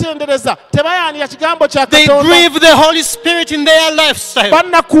 Tebatendereza, tebayaanira kigambo kya They Katonda. grieve the Holy Spirit in their lifestyle.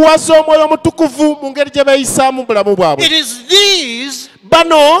 Bannakuwaza omwoyo omutukuvu mu ngeri gye beeyisaamu mu bulamu bwabwe. It is these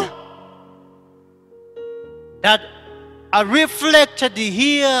Bano that are reflected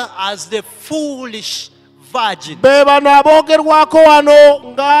here as the foolish virgin. be bano aboogerwako wano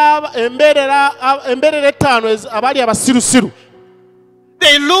nga embeerera etaano abali abasirusiru.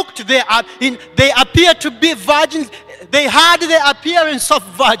 They appear to be virgins. They had the appearance of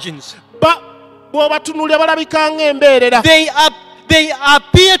virgins. Bw'obatunuulira balabika ng'embeerera. They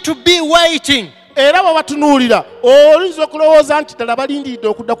appear to be waiting. Era bw'obatunuulira oyinza okulowooza nti ddala balindiridde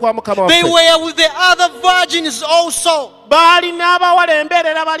okudda kwa Mukama They waffe. were with the other virgins also. Baali n'abawala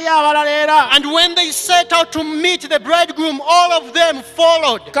embeerera bali abalala era. And when they set out to meet the bridegroom, all of them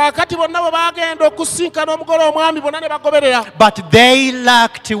followed. Kaakati bonna bwe baagenda okusinkana omugole omwami bonna ne bagoberera. But they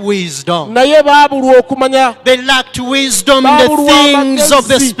lacked wisdom. Naye baabulwa okumanya. They lacked wisdom in the Baabulwa things of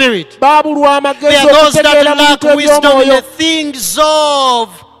the amagezi. Spirit. Baabulwa There amagezi are those that okutegeera mu lack bintu wisdom in the eby'omwoyo. things of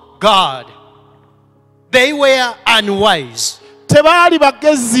God. They were unwise. Tebaali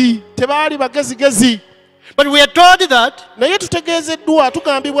bagezigezi. But we are told that Naye tutegeezeddwa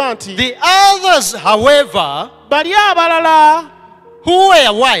tugambibwa nti the others, however, bali abalala who were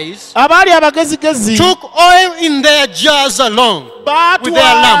wise abaali abagezigezi took oil in their jars along with their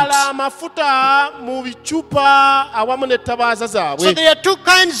baatwala lamps. amafuta mu bicupa awamu n'ettabaaza So zaabwe. there are two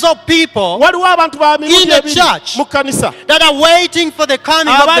kinds of people Waliwo abantu ba in mirundi the ebiri church mu kkanisa that are waiting for the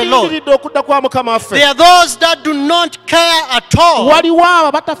coming of the Lord. abalindiridde okudda kwa Mukama There waffe. are those that do not care at all. Waliwo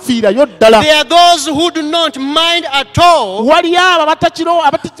abo batafiirayo ddala. There are those who do not mind at all Waliyo abo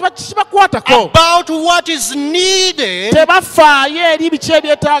kibakwatako. about what is needed Tebafaayo eri biki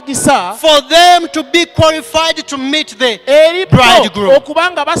ebyetaagisa for them to be qualified to meet the eri bo bridegroom.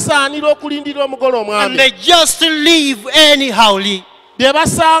 okuba nga basaanira okulindira omugole And omwami. they just leave anyhowly. Bye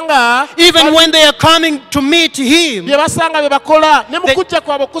basanga Even when they are coming to meet him, bye basanga bye bakola ne mu They- kujja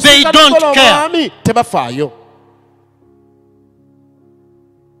kwabwe they okusinga don't omugole care. omwami tebafaayo.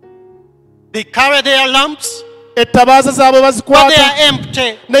 they carry their lamps, Ettabaaza zaabwe but they bazikwata are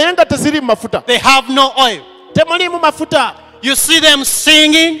empty. naye nga teziri mu mafuta. They have no oil. Temuliimu mafuta. You see them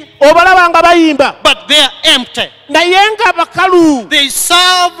singing, Obalaba nga bayimba but they are empty. naye nga bakalu. They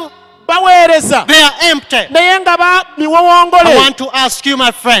serve, Baweereza they are empty. naye nga I miwowongole. want to ask you,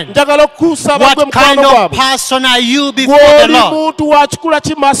 my friend, Njagala okukuusa abagwe what kind mukwano of gwabwe. person are you before Gw'oli the Lord? muntu wa kikula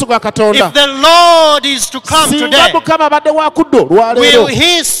ki mu maaso ga Katonda. If the Lord is to come Singa today, Mukama abadde wakudda will olwaleero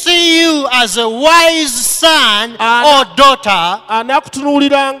he see you as a wise son Ana- or daughter,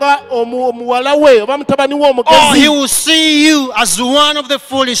 anaakutunuuliranga omuwala we oba mutabani we or he omugezi will see you as one of the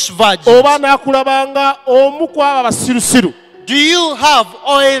foolish virgins? oba anaakulabanga omu ku abo abasirusiru? Do you have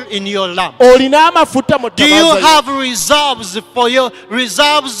oil in your lamp? Olina amafuta mu Do you ttabaaza yo? have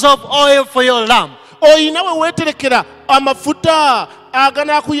reserves of oil for your lamp? Olina we weeterekera amafuta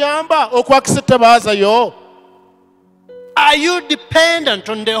aganaakuyamba okwakisa ettabaaza yo? Are you dependent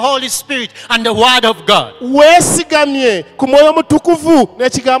on the Holy Spirit and the Word of God? Weesigamye ku mwoyo mutukuvu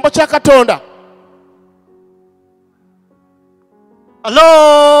n'ekigambo kya Katonda?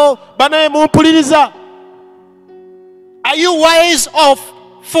 Hello? Banaye mumpuliriza, Are you wise or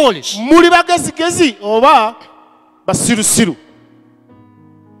foolish? muli bagezigezi oba basirusiru?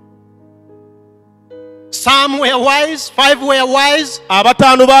 Some were wise, 5 were wise,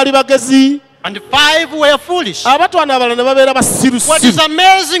 Abataano baali bagezi, and 5 were foolish. abataano abalala ne babeera What is basirusiru.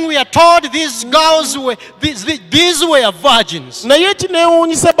 amazing, we are told these girls were, these were virgins. Naye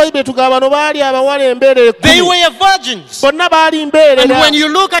kineewuunyisa Bayibuli etugamba bano baali abawala embeerere They 10. were virgins. Bonna baali And mbeerera. when you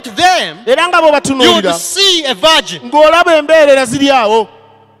look at them, Era nga you would bw'obatunuulira see a virgin. ng'olaba embeerera ziri awo.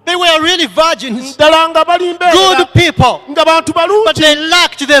 They were really virgins, Ddala nga bali mbeerera good people, nga bantu but balungi they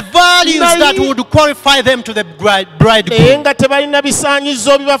lacked the values that would qualify them to the naye bridegroom. nga tebalina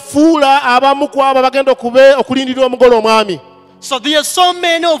bisaanyizo bibafuula abamu ku abo bagenda okulindirira omugole omwami. So there are so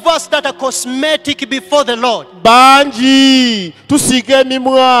many of us that are cosmetic before the Lord. Bangi tusiiga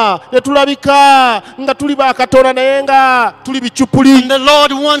emimwa ne tulabika nga tuli ba Katonda naye nga tuli bicupuli. And the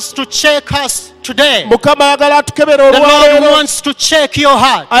Lord wants to check us today. Mukama ayagala atukebera The Lord olwaleero, wants to check your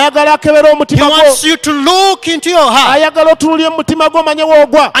heart. ayagala akebera He omutima gwo, wants you to look into your heart ayagala otunuulire mu mutima gwo omanye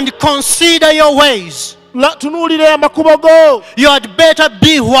woogwa. and consider your ways. Tunuulire amakubo go, You had better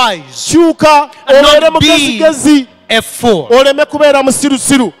be wise, kyuka And not obeere be mugezigezi, a fool, oleme kubeera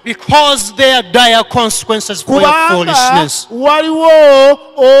musirusiru. because there are dire consequences for your Kubanga foolishness. waliwo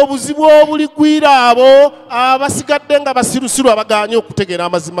obuzibu obuligwira abo abasigadde nga basirusiru abagaanye okutegeera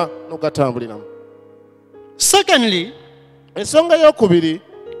amazima n'ogatambuliramu. Secondly, Ensonga ey'okubiri,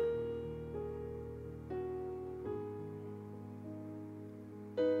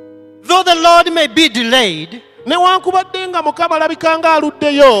 though the Lord may be delayed newankubadde nga Mukama alabika nga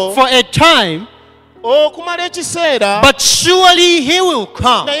aluddeyo for a time, okumala ekiseera, but surely he will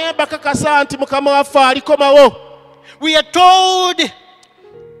come. naye mbakakasa nti Mukama waffe alikomawo. We are told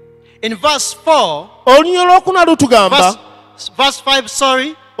in verse 4, Olunyolo olwokuna lutugamba, verse 5,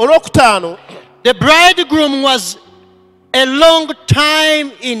 sorry, olwokutaano, the bridegroom was a long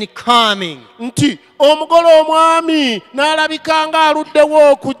time in coming, nti omugole omwami n'alabika nga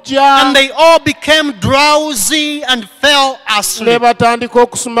aluddewo okujja, and they all became drowsy and fell ne asleep. batandika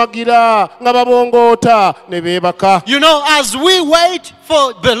okusumagira nga babongoota ne beebaka. You know, as we wait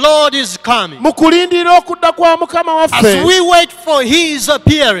for the Lord is coming, Mu kulindirira okudda kwa Mukama as waffe, we wait for his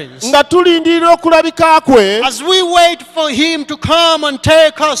appearance, nga tulindirira okulabika kwe, as we wait for him to come and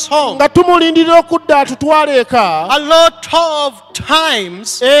take us home, nga tumulindirira okudda atutwale eka, a lot of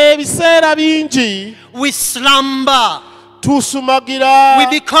times ebiseera bingi we slumber, tusumagira,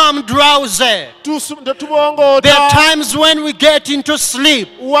 we become drowsy. tetubongoota. There are times when we get into sleep.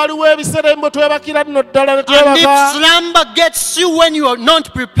 Waliwo ebiseera ebimu bwe twebakira nno ddala ne And if twebaka slumber gets you when you are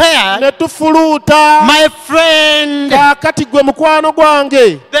not prepared, ne tufuluuta. my friend, Kaakati gwe mukwano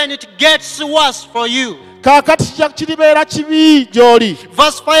gwange, then it gets worse for you. Kaakati kiribeera kibi gy'oli.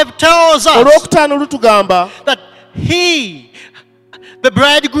 Verse 5 tells us Olwokutaano lutugamba that the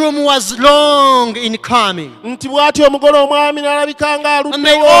bridegroom was long in coming. nti bw'atyo omugole omwami n'alabika And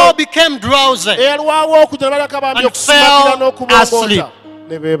they all ng'aluddewo. became drowsy Eyalwawo okujja ne balaka bambi and okusimakira fell asleep. n'okubongoota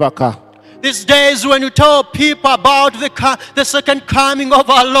ne beebaka. These days when you tell people about the second coming of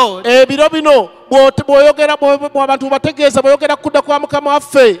our Lord, Ebiro bino bw'oyogera abantu bategeeza bw'oyogera kudda kwa Mukama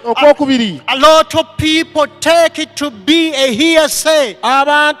waffe okwokubiri. a lot of people take it to be a hearsay.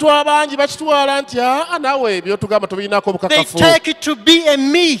 Abantu abangi bakitwala nti naawe ebyo tugamba tubirinaako They obukakafu. take it to be a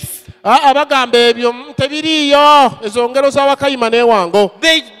myth. Bagamba ebyo tebiriiyo, ezo ngero za Wakayima n'ewango.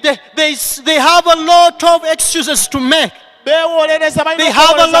 They have a lot of excuses to make. Beewolereza balina They have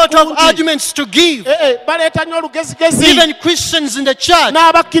a okuwolereza lot of kungi. arguments to give. Baleeta nnyo olugezigezi. Even Christians in the church,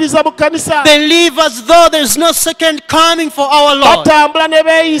 N'abakkiriza mu kkanisa they live as though there is no second coming for our Lord. batambula ne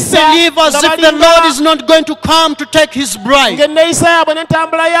beeyisa They live as if the Lord is not going to come to take his bride. ng'enneeyisa yaabwe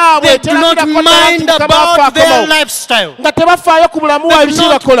n'entambula yaabwe They do not teragirako ddala nti mind Mukama about waffe their akomawo. lifestyle. Nga tebafaayo ku bulamu They bwa do biki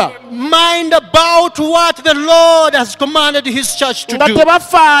bakola. not mind about what the Lord has commanded his church to Nga do.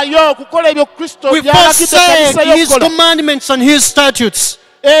 tebafaayo kukola ebyo Kristo We by'alagidde forsake ekkanisa his y'okukola. commandments and his statutes.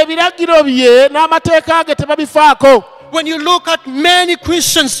 Ebiragiro bye n'amateeka ge tebabifaako. When you look at many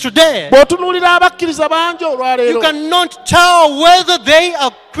Christians today, Bw'otunuulira abakkiriza bangi you olwaleero cannot tell whether they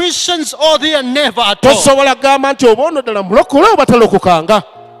are Christians or they are never at all. tosobola kugamba nti oba ono ddala mulokole oba talokokanga.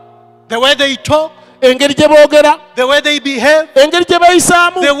 The way they talk, Engeri gye boogera, the way they behave, engeri gye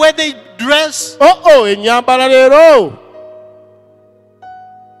beeyisaamu. the way they dress. Ennyambala leero.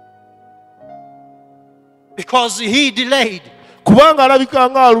 Because he delayed. Kubanga alabika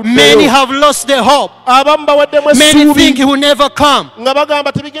Many ng'aluddeyo. have lost their hope. Abamu baweddemu Many think essuubi he will never come. nga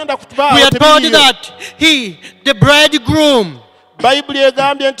bagamba tebigenda kutubaawo, We are told tebiriiyo. that the bridegroom, Bayibuli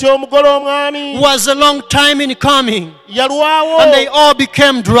egambye nti omugole omwami was a long time in coming, yalwawo and they all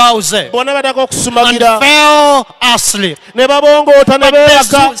became drowsy bonna bataka and okusumagira fell asleep. ne babongoota ne But there's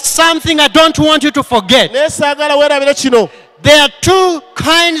beebaka. something I don't want you to forget. Naye saagala weerabire kino. There are two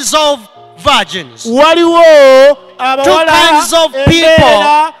kinds of virgins. Waliwo abawala kinds of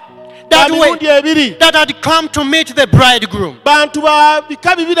embeera that ba way- mirundi ebiri. that had come to meet the bridegroom. Bantu ba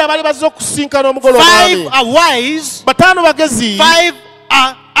bika bibiri abaali bazze okusinkana omugole 5 omwami. are wise, Bataano bagezi, 5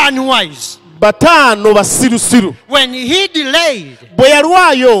 are unwise. bataano basirusiru. When he delayed, Bwe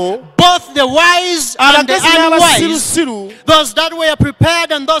yalwayo both the wise and the abagezi unwise, n'abasirusiru, those that were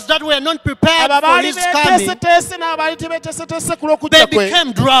prepared and those that were not prepared abo for abaali his coming, beeteeseteese n'abaali tebeeteeseteese ku they lw'okujja kwe,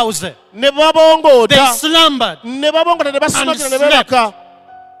 became drowsy. ne They babongoota, slumbered. ne babongoota ne basumagira ne slept. beebaka.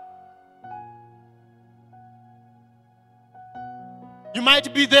 You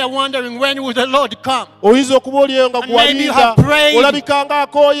might be there wondering, when will the Lord come? Oyinza okuba oliyo nga And maybe you gwalinga have prayed. olabika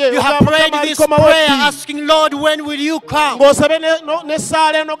ng'akooye You have ogamba prayed Mukama this alikomawo prayer ddi? asking, Lord, when will you come? Ng'osabe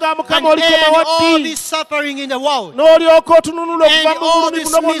n'essaala eno ga And Mukama end olikomawo all ddi? this suffering in the world. N'olyoka otununula And okuva mu all bulumi this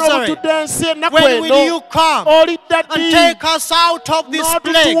buno bwonna misery. obutudde ensi ennaku When will you eno. come Olidda and ddi? take us out of this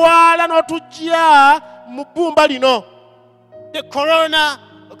plague? N'otutwala n'otujja mu bbumba lino. The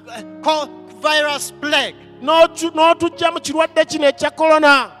virus plague. N'otujja mu kirwadde kino ekya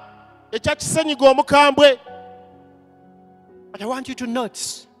korona, ekya kisenyiga omukambwe. But I want you to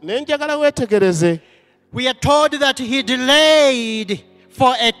notice, Naye njagala weetegereze. we are told that he delayed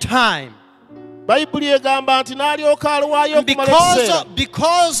for a time. Bayibuli egamba nti n'alyoka alwayo And okumala ekiseera.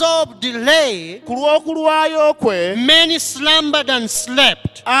 because of delay, Ku lw'okulwayo kwe, many slumbered and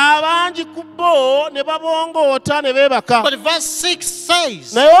slept. abangi ku bo ne babongoota ne beebaka. But verse 6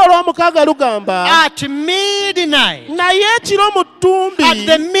 says, Naye olw'omukaaga lugamba, at midnight, naye ekiro mu ttumbi, at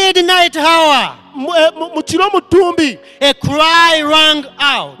the midnight hour, mu kiro mu ttumbi, a cry rang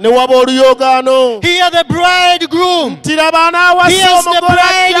out. ne waba oluyoogaano. Hear the bridegroom. Nti laba anaawasa Here's the omugole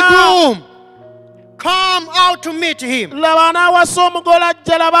ajja. bridegroom. Come out to meet him. Laba anaawasa omugole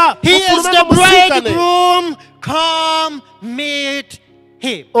ajja, laba. Here's Mufulume the mumusinkane. bridegroom. Come meet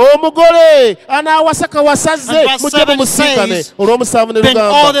him. Omugole anaawasa kawasazze, And verse mujje 7 mumusinkane. says, Olw'omusanvu ne Then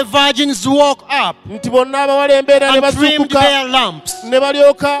all lugamba the virgins woke up nti bonna abawala embeera ne and trimmed bazuukuka their lamps. ne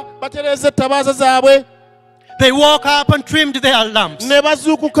balyoka batereeza ettabaaza zaabwe They woke up and trimmed their lamps. ne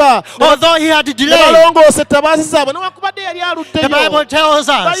bazuukuka Although he had ne delayed, balongoosa ettabaaza zaabwe newankubadde yali the Bible aluddeyo. tells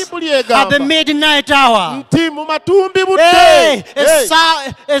us Bayibuli at the egamba midnight hour, nti mu matumbi hey,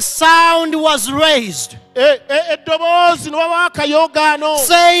 budde a sound was raised eddoboozi ne wabaawo akayoogaano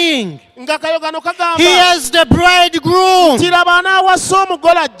saying, nga akayoogaano kagamba Here's the bridegroom. nti laba anaawasa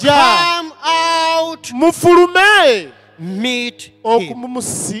omugole ajja, Come out, mufulume meet him.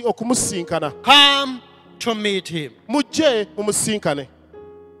 okumusinkana. Come to meet him. Mujje mumusinkane.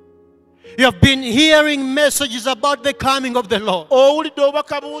 You have been hearing messages about the coming of the Lord. owulidde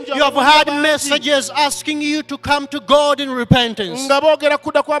obubaka bungi You have heard messages asking you to come to God in repentance. nga boogera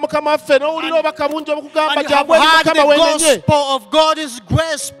kudda kwa mukama waffe n'owulira obubaka bungi obukugamba And you have jagwe heard mukama the weenenye gospel of God's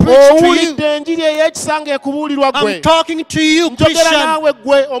grace preached to you. owulidde enjiri ey'ekisanga ekubuulirwa gwe I'm talking to you, njogera Christian. naawe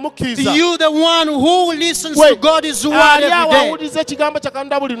gwe omukkiriza You, the one who listens gwe to God's word ali every awo day. awuliriza ekigambo kya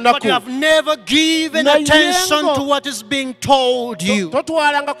Katonda buli But lunaku you have never given Naye attention ngo- to what is being told you.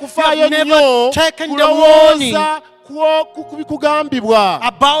 totwalanga kufaayo You have never nnyo taken the warning kulowooza ku bikugambibwa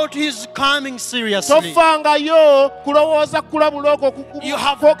about his coming seriously. tofangayo kulowooza kulabula okwo You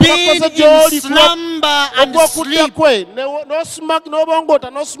have kubakoze been in gy'oli slumber and ogw'okudda sleep. kwe n'obongoota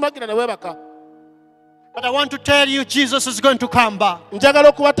n'osumagira ne weebaka. But I want to tell you, Jesus is going to come back. Njagala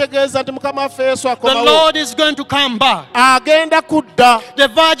okubategeeza nti mukama waffe Yesu The akomawo Lord is going to come back. agenda kudda. The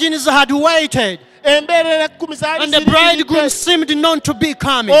virgins had waited, Embeerera ekkumi zaali and the bridegroom ziriridde. seemed not to be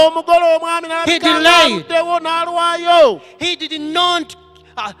coming. Omugole omwami He n'alabika delayed. ng'aluddewo n'alwayo. He did not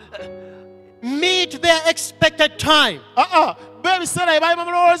meet their expected time. Bo ebiseera bye baali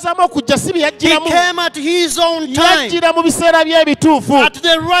bamulowoozamu okujja si bye He yajjiramu. came at his own time, Yajjira mu biseera bye ebituufu. at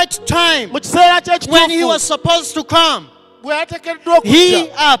the right time, Mu kiseera kye when he was ekituufu supposed to come. bwe yateekeddwa He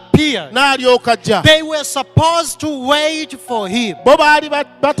okujja appeared. n'alyoka ajja. They were supposed to wait for him. Bo baali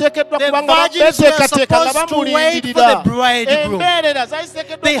bateekeddwa The kuba nga virgins were beteekateeka nga supposed to wait for bamulindirira. the bridegroom. Embeerera zaali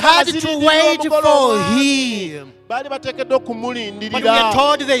ziteekeddwa They kuba nga had to zirindirira wait omugole for omwami. him. Baali bateekeddwa But we are okumulindirira.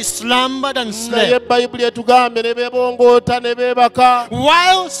 told they slumbered and Naye slept. Bayibuli etugambye ne beebongoota ne beebaka.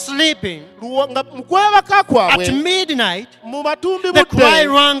 While sleeping, Nga mu kwebaka at kwabwe midnight, mu matumbi the cry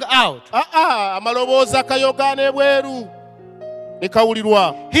budde rang out, amalobooza kayogaana ebweru ne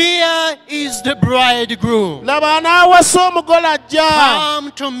kawulirwa. "Here is the bridegroom. Laba anaawasa omugole ajja.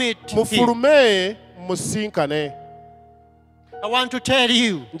 Come to meet him." Mufulume musinkane. I want to tell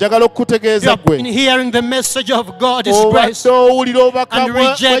you, Njagala you okukutegeeza have been gwe. hearing the message of God's grace Obadde owulira obubaka and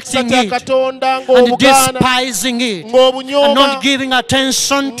rejecting bw'ekisa kya it Katonda and ng'obugaana despising it and ng'obunyooma not giving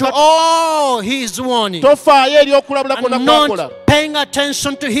attention to all his warnings tofaayo eri okulabula kwonna and kwakola not paying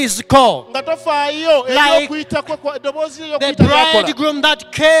attention to his call. nga tofaayo eri Like okuyita eddoboozi The ery'okuyita lyakola. bridegroom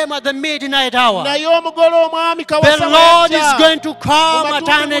that came at the midnight hour. Naye omugole omwami The kawasa Lord is bw'ajja going to come mu at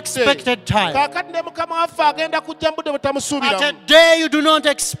matumbi unexpected budde. time. Kaakati ne mukama waffe agenda kujja mu budde At a butamusuubiramu. day you do not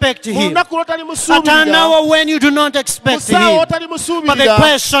expect Mu him. lunaku At an lwotalimusuubirira, hour when you do not mu expect ssaawa him. But the otalimusuubirira,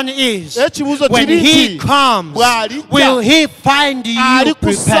 question is, ekibuuzo when kiri he nti comes, bw'alijja, will he find you prepared?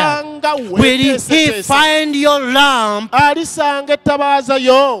 alikusanga Will he weeteeseteese. find your lamp Alisanga ettabaaza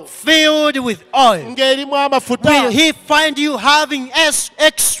yo filled with oil? ng'erimu amafuta. Will he find you having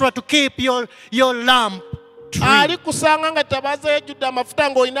extra to keep your lamp trimmed? Alikusanga nga ettabaaza yejjudde amafuta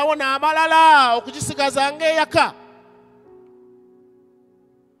ng'olinawo n'amalala okugisigaza ng'eyaka.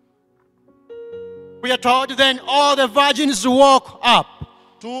 We are told then all the virgins woke up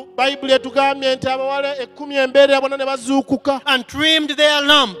Bayibuli etugambye nti abawala 10 embeerera bonna ne bazuukuka and trimmed their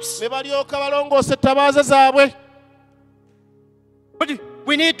lamps. ne balyoka balongoosa ettabaaza zaabwe. But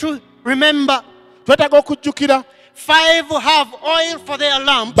we need to remember, Twetaaga okujjukira 5 have oil for their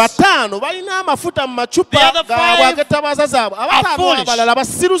lamps. bataano balina amafuta mu The macupa other gaabwe five ag'ettabaaza zaabwe. are Abataano foolish. abalala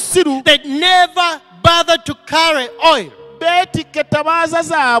basirusiru They never bothered to carry oil. beetikka ettabaaza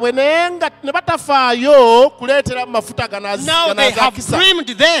zaabwe naye nga ne batafaayo kuleetera mu mafuta Now they have ganaazakisa. trimmed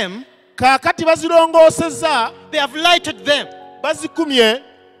them, Kaakati bazirongoosezza, they have lighted them. bazikumye.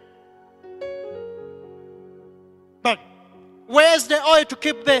 But where's the oil to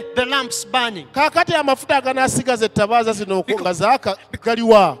keep the lamps burning? Kaakati amafuta aganaasigaza ettabaaza zino nga zaaka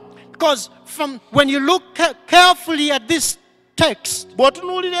galiwa? Because when you look carefully at this text,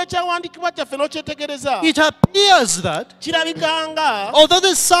 Bw'otunuulira ekyawandiikibwa kyaffe n'okyetegereza, it appears that kirabika nga although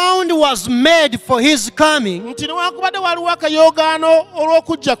the sound was made for his coming, nti newankubadde waliwo akayoogaano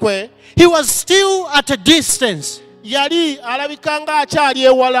olw'okujja kwe, he was still at a distance. yali alabika nga akyali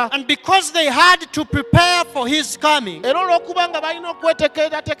ewala. And because they had to prepare for his coming, Era olw'okuba nga balina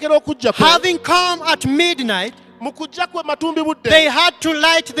okweteekerateekera okujja kwe, having come at midnight, mu kujja kwe matumbi they budde, had to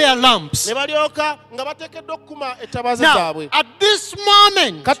light their lamps. ne balyoka nga bateekeddwa okukuma ettabaaza Now, zaabwe. at this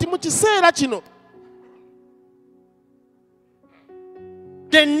moment, Kati mu kiseera kino,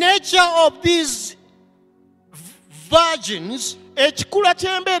 the nature of these virgins ekikula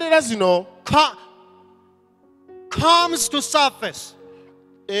ky'embeerera zino comes to surface.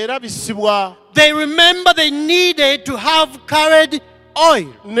 era bisibwa. They remember they needed to have carried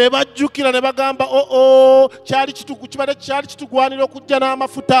oil. Ne bajjukira ne bagamba kibadde kyali kitugwanira okujja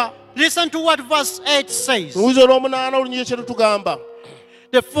n'amafuta. Listen to what verse 8 says. Luwizi olw'omunaana olunyiriri kye lutugamba.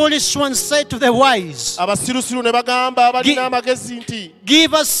 The foolish one said to the wise, abasirusiru ne bagamba abalina amagezi nti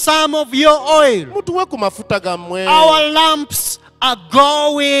give us some of your oil. mutuwe ku mafuta gammwe Our lamps are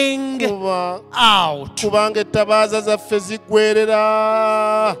going out. kubanga ettabaaza zaffe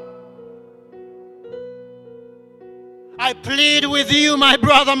ziggwerera. I plead with you, my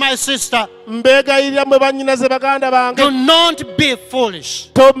brother, my sister. Mbegayirira mwe bannyinaze baganda bange, Do not be foolish.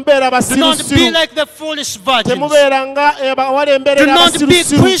 tombeera Do not be basirusiru, like the foolish virgins. temubeera nga abawala Do embeerera not be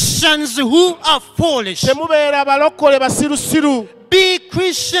abasirusiru, Christians who are foolish. temubeera abalokole basirusiru, Be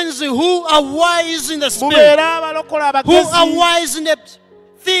Christians who are wise in the Spirit, mubeera abalokole who are abagezi, wise in the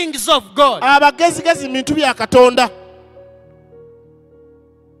things of God. abagezigezi mu bintu bya Katonda.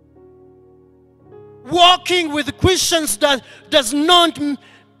 Walking with Christians that does not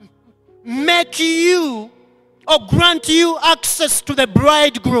make you or grant you access to the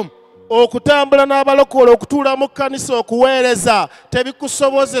bridegroom. Okutambula n'abalokole okutuula mu kkanisa okuweereza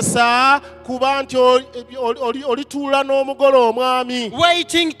tebikusobozesa kuba nti olituula n'omugole omwami.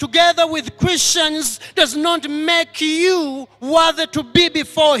 Waiting together with Christians does not make you worthy to be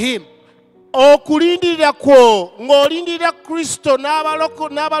before Him. Okulindirira kwo ng'olindirira Kristo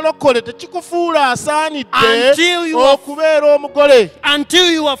n'abalokole tekikufuula asaanidde okubeera omugole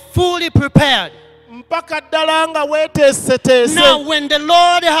Until you are fully prepared. mpaka ddala nga weeteeseteese. Now, when the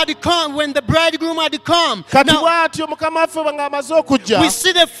Lord had come, when the bridegroom had come, Kati now bw'atyo Mukama waffe ng'amaze okujja, we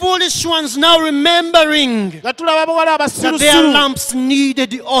see the foolish ones now remembering nga tulaba abawala that their abasirusiru lamps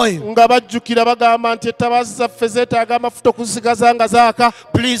needed oil. nga bajjukira bagamba nti ettabaaza zaffe zeetaaga amafuta okuzigaza nga zaaka.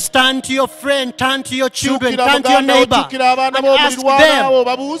 Please turn to your friend, turn to your children, Jjukira turn to your muganda wo, neighbor, jjukira abaana and bo, ask mulirwana them, wo,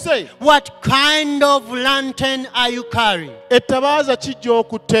 babuuze what kind of lantern are you carrying? ettabaaza ki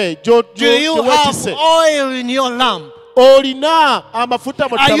gy'okutte Do you gye have weetisse? oil in your lamp? Olina amafuta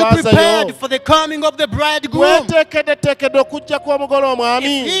mu Are you ttabaaza prepared yo? for the coming of the bridegroom? Weeteekeddeteekedde okujja kw'omugole If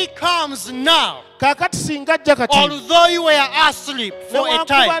omwami. he comes now, Kaakati singa ajja kati although you were asleep for a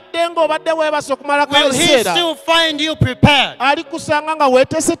time, newankubadde ng'obadde weebase okumalako will he ebiseera, still find you prepared? alikusanga nga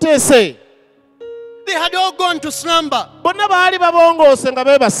weeteeseteese. They had all gone to slumber. Bonna baali babongoose nga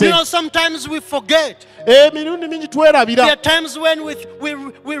beebase. You know, sometimes we forget. Emirundi mingi twerabira. There are times when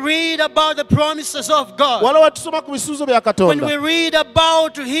we read about the promises of God, waliwo tusoma ku bisuubizo bya when Katonda we read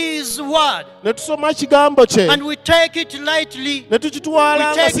about His word, ne tusoma ekigambo kye and we take it lightly. ne tukitwala We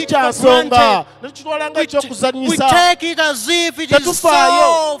nga take si it for kya nsonga, granted. ne tukitwala nga We ekyokuzannyisa. take it as if it is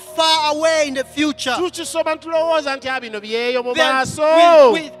Tetufaayo. so far away in the future. Tukisoma ne tulowooza nti bino byeyo mu Then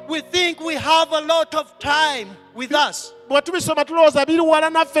maaso. we think we have a lot of time with us. Bwe tubisoma tulowooza biri wala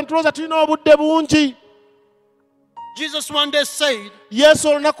naffe, ne tulowooza tulina obudde bungi. Jesus one day said, Yesu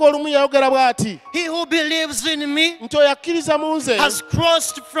olunaku olumu yayogera bw'ati he who believes in me nti oyo akkiriza mu nze has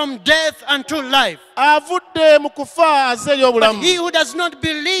crossed from death unto life. avudde mu kufa azze eri But obulamu, he who does not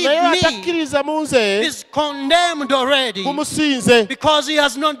believe naye me atakkiriza mu nze is condemned already, gumusinze, because he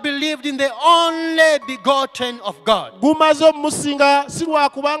has not believed in the only begotten of God. gumaze okumusinga si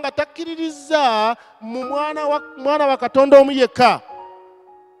lwakubanga takkiririzza mu mwana wa Katonda omu yekka.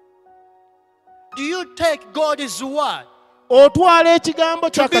 Do you take God's word Otwala ekigambo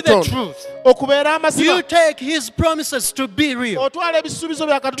to kya be the Katonda truth? okubeera Do amazima, you take his promises to be real? otwala ebisuubizo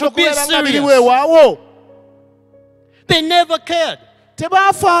bya Katonda To be okubeera nga biri serious? weewaawo. They never cared. They did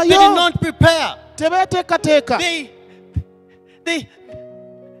Tebaafaayo, not prepare. tebeeteekateeka,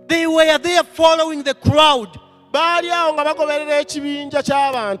 They were there following the crowd, baali awo nga bagoberera ekibinja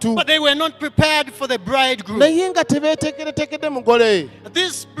ky'abantu, but they were not prepared for the bridegroom. naye nga tebeeteekereteekedde mugole.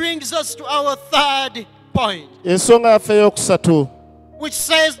 This brings us to our third point, Ensonga yaffe ey'okusatu, which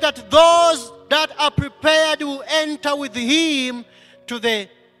says that those that are prepared will enter with him to the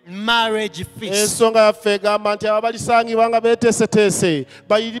marriage feast. ensonga yaffe egamba nti abo balisangibwa nga beeteeseteese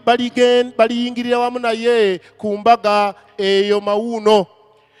baliyingirira wamu naye ku mbaga eyo mawuuno.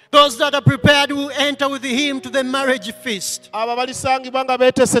 Those that are prepared will enter with him to the marriage feast. Abo balisangibwa nga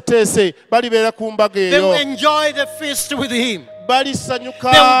beeteeseteese balibeera ku mbaga They will eyo, enjoy the feast with him.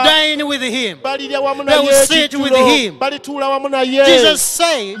 balisanyuka, They will dine with him. balirya wamu They will naye sit with ekijjulo, him. balituula wamu naye. Jesus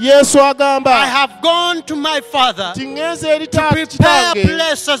said, Yesu agamba I have gone to my Father nti ŋŋenze eri prepare kitange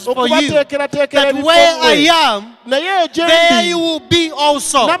places for you, okubateekerateekera that where I ebifo am, naye gye there you ndi will be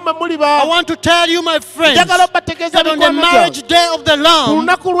also. nammwe muli I ba. want to tell you, my friends, Njagala okubategeeza that on the mikwano marriage gyange, day of the ku Lamb,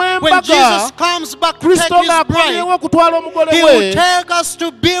 lunaku when lw'embaga Jesus comes back to take Kristo his bride, ng'akomyewo okutwala omugole he we, will take us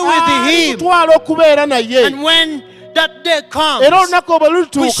to be with him. alitutwala okubeera naye, And when that day comes, era olunaku obwo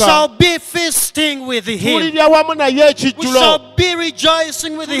we shall lulituuka be feasting with him. tulirya wamu naye We ekijjulo, shall be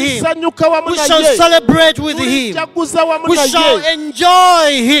rejoicing with him. tulisanyuka wamu We shall naye, celebrate with him. tulijaguza wamu We shall naye,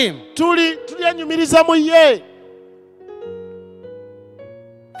 enjoy him. tulyenyumiriza mu ye.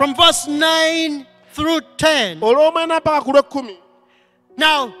 From verse 9 through 10. olw'omwenda mpaka ku lw'ekkumi.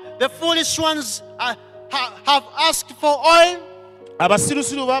 Now, the foolish ones have asked for oil.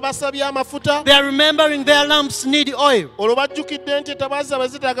 Abasirusiru babasabye amafuta. They are remembering their lamps need oil. Olwo bajjukidde nti ettabaaza zaabwe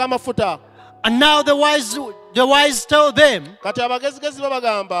zitaaga amafuta. And now the wise tell them, Kati abagezigezi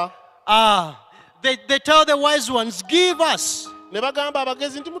babagamba. they tell the wise ones, give us Ne bagamba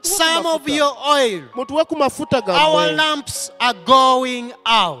abagezi nti some of your oil. mutuwe ku mafuta Our gammwe. lamps are going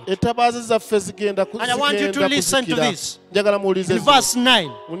out. Ettabaaza zaffe zigenda And I want you to listen to kuzikira. this. Njagala muwulize In verse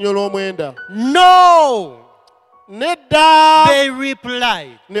 9. Munnyo olw'omwenda. No, Nedda. they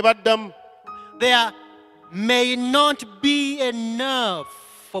replied. Ne baddamu. There may not be enough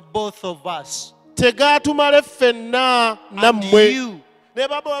for both of us Tegaatumale ffenna and nammwe. you. Ne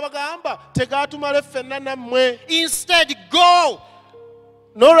baba bagamba tegaatumale ffenna nammwe. Instead, go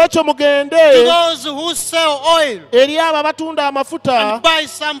N'olwekyo to mugende those who sell oil eri abo abatunda amafuta and buy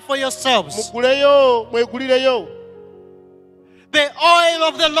some for yourselves. muguleyo mwegulireyo. The oil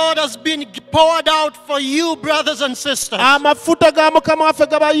of the Lord has been poured out for you, brothers and sisters. Amafuta ga Mukama waffe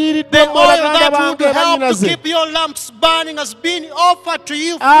gabayiiriddwa The mu oil baganda that would bange help to bannyinaze. keep your lamps burning has been offered to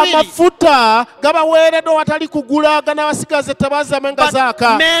you freely. Amafuta gabaweereddwa watali kugula ganabasigaza ettabaaza zammwe nga But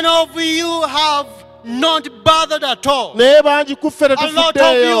zaaka. many of you have not bothered at all. Naye bangi ku ffe A lot of you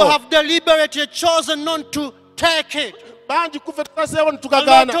tetufuddeeyo. have deliberately chosen not to take it. Bangi ku ffe tukaseewo ne A lot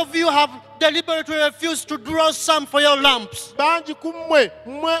tukagaana. of you have deliberately refused to draw some for your lamps. Bangi ku mmwe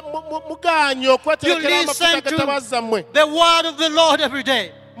mugaanye okweterekera You amafuta listen to g'ettabaaza zammwe. The word of the Lord every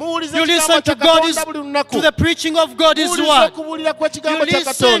day. Muwulize You ekigambo listen to kya Katonda God's, buli lunaku. to the preaching of God's Muwulize word. okubuulira kw'ekigambo You kya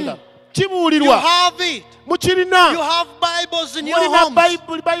listen. Katonda. You Kibuulirwa. have it. Mukirina. You have Bibles in your Mulina homes.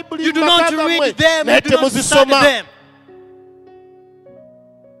 Bayibuli You do mu not maka gammwe. read them. Naye You do not study temuzisoma. them.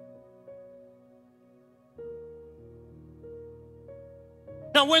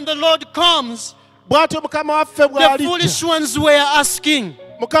 Now when the Lord comes, Bw'atyo Mukama waffe the bw'alijja. foolish ones were asking.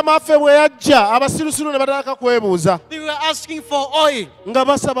 Mukama waffe bwe yajja abasirusiru ne batandika kwebuuza They were asking for oil. nga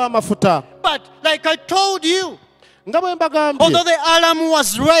basaba amafuta. But like I told you, Nga bwe mbagambye although the alarm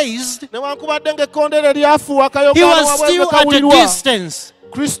was raised, newankubadde ng'ekkondeere lyafuuwa he akayogaano was wabwe still at a kawulirwa, distance.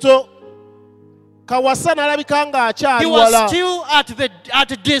 Kristo kawasa n'alabika He ng'akyali was wala. still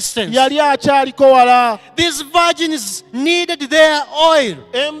at a distance. Yali akyaliko wala. These virgins needed their oil.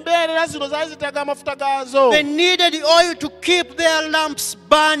 Embeerera zino zaali zitaaga amafuta gaazo. They needed oil to keep their lamps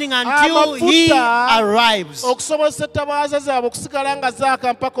burning until he Amafuta arrives. okusobozesa ettabaaza zaabwe okusigala nga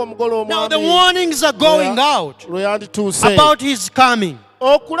zaaka mpaka omugole Now the omwami warnings are going out lwe yandituuse. about his coming.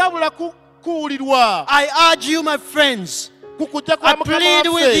 Okulabula kuwulirwa. I urge you, my friends, Ku kujja kwa I Mukama plead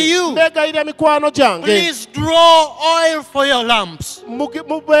with waffe you. mbeegayirira mikwano gyange please draw oil for your lamps.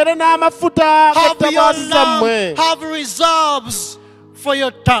 mubeere n'amafuta g'ettabaaza zammwe. Have reserves for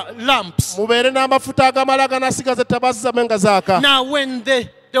your lamps. Mubeere n'amafuta agamala ganasigaza ettabaaza zammwe nga zaaka. Now when the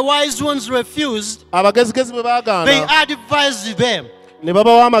wise ones refused, Abagezigezi bwe they baagaana advised them, ne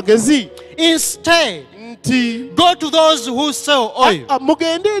babawa amagezi instead, nti go to those who sell oil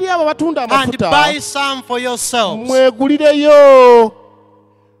mugende eri abo batunda and amafuta buy some for yourselves. mwegulireyo.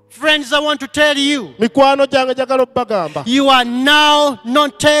 Friends, I want to tell you, Mikwano gyange njagala obbagamba. you are now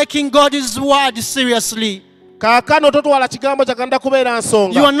not taking God's word seriously. Kaakano totwala kigambo kya Katonda kubeera You are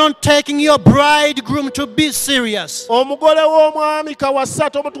nsonga. not taking your bridegroom to be serious. Omugole w'omwami kawasa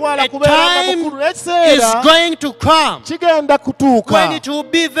tomutwala A kubeera nga time mukulu. is Ekiseera going to come kigenda when kutuuka. it will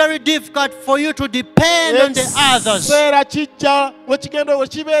be very difficult for you to depend on the others. Ekiseera kijja we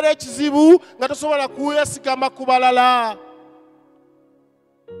kibeera ekizibu nga tosobola kwesigama ku balala.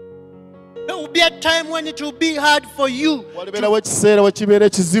 There will be a time when it will be hard for you Walibeerawo ekiseera we kibeera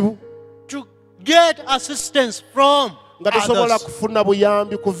ekizibu to get assistance from nga tosobola others kufuna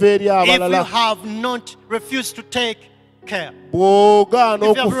buyambi kuva eri if you abalala. have not refused to take care,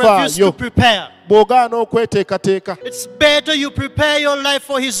 Bw'ogaana if you have refused to okufaayo, prepare. bw'ogaana okweteekateeka, It's better you prepare your life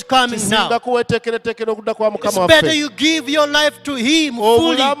for his coming now. kisinga kuweteekereteekera okudda kwa It's Mukama better waffe. you give your life to him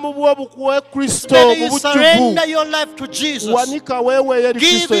fully. Obulamu bwo bukuwe It's Kristo better you mu surrender bujjuvu. your life to Jesus. Wanika weeweeyo eri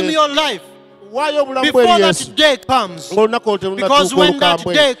Give Kristo him Yesu. your life Waayo obulamu bwe before eri that Yesu. day comes. Ng'olunaku olwo Because terunnatuuka when that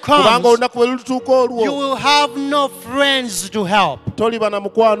olukambwe. day comes, Kubanga olunaku bwe lulituuka You olwo will have no friends to help. toliba na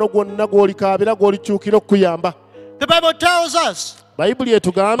mukwano gwonna gw'olikaabira gw'olikyukira okukuyamba. The Bible tells us, Bayibuli but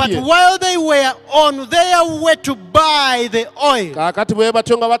etugambye while they were on their way to buy the oil, kaakati bwe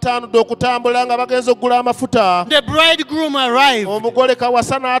batyo nga bataanudde okutambula nga bagenza okugula amafuta, the bridegroom arrived. omugole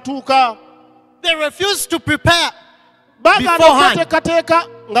kawasa n'atuuka. They refused to prepare Baagaana beforehand. okweteekateeka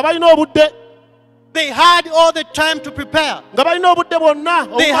nga balina obudde. They had all the time to prepare. nga balina obudde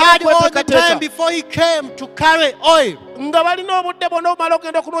bwonna They had all the time before he came to carry oil. nga balina obudde bwonna obumala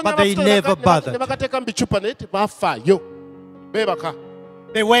okugenda okunoonya But they never bothered. ne bagateeka mu bicupa naye tebafaayo beebaka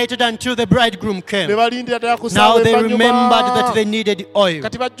They waited until the bridegroom ne came. balindira ddala ku Now ssaawa they envanyuma. remembered that they needed oil.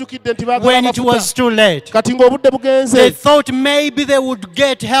 kati bajjukidde nti baagala When it amafuta. was too late, kati ng'obudde they bugenze thought maybe they would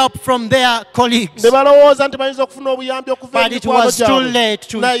get help from their colleagues. ne balowooza nti bayinza okufuna obuyambi okuva But eri it mikwano was too gyabwe. late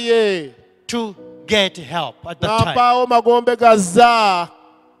to naye get help at that time. n'apaawo magombe gazza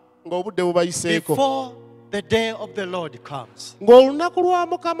ng'obudde bubayiseeko Before the day of the Lord comes, ng'olunaku lwa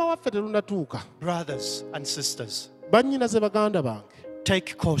mukama waffe terunatuuka. brothers and sisters, bannyinaze baganda bange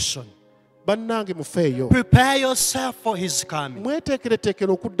take caution. bannange mufeeyo Prepare yourself for his coming.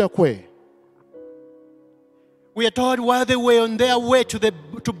 mweteekereteekera okudda kwe. We are told while they were on their way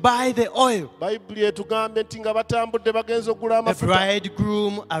to buy the oil, bayibuli etugambye nti nga batambudde bagenza okugula the amafuta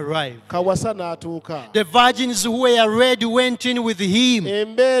bridegroom arrived. kawasa n'atuuka. The virgins who were ready went in with him,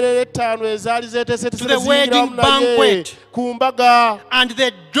 embeerera ettaano ezaali To the zeeteeseteese wedding ziyingiramu naye banquet. ku mbaga and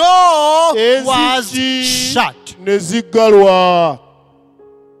the door was enzigi shut. ne ziggalwa.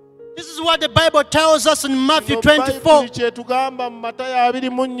 This is what the Bible tells us in Matthew Ngo 24, Bayibuli kyetugamba mu Matayo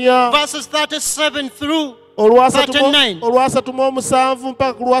 24 verses 37 through olwasatu 39. mu omusanvu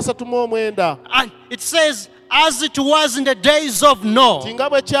mpaka ku lwasatu mu omwenda. And it says, as it was in the days of Noah, Tinga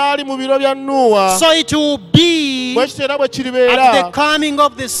bwe kyali mu biro bya Nuuwa, so it will be bwe kityo era bwe at the kiribeera coming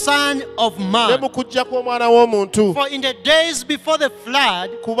of the Son of ne Man. mu kujja kw'Omwana w'Omuntu. For in the days before the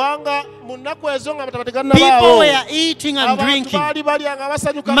flood, Kubanga mu nnaku ezo nga amataba people tegannabaawo, were eating and abantu drinking, baali balya nga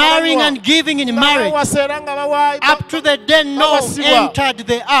basanyuka nga marrying banywa, and giving in nga marriage, bawasa era nga bawa up to the day Noah entered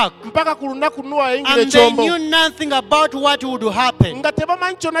the ark. mpaka ku lunaku Nuuwa yayingira And they ekyombo, knew nothing about what would happen nga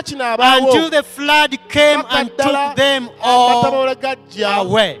tebamanyi kyonna kinaabaawo until the flood came paka and ddala took them amataba all bwe gajja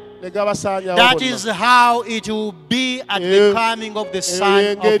away. ne gabasaanyaawo That bonna. is how it will be at the coming of the Eyo Son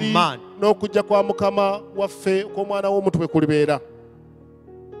of y'engeri Man. n'okujja kwa Mukama waffe kw'Omwana w'Omuntu bwe kulibeera.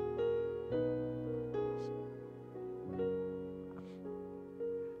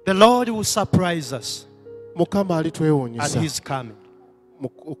 The Lord will surprise us Mukama at alitwewuunyisa His coming.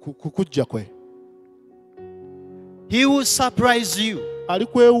 ku kujja kwe. He will surprise you.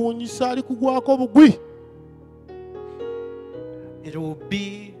 Alikwewuunyisa, alikugwako bugwi. It will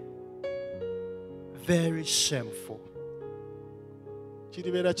be very shameful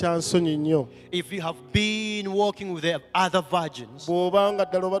Kiribeera kya nsonyi nnyo if you have been walking with the other virgins, bw'oba nga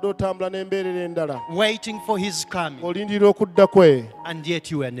ddala obadde otambula n'embeerera endala waiting for His coming, olindirira okudda kwe and yet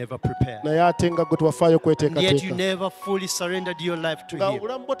you were never prepared. naye ate nga gwe tewafaayo And yet you kweteekateeka never fully surrendered your life to nga Him.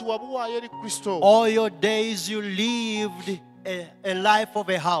 obulamu bwo tewabuwaayo eri Kristo. All your days you lived a life of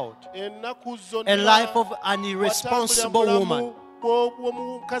a harlot, Ennaku a life zonna of an irresponsible watambulira woman, mu bulamu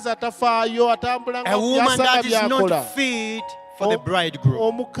bw'omukazi atafaayo, atambula nga a woman byasala that is byakola. not fit for the bridegroom.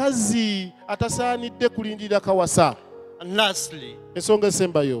 Omukazi atasaanidde kulindirira kawasa. And lastly, Ensonga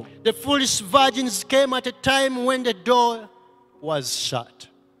esembayo, the foolish virgins came at a time when the door was shut.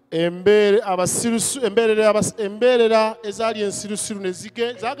 embeerera ezaali ensirusiru ne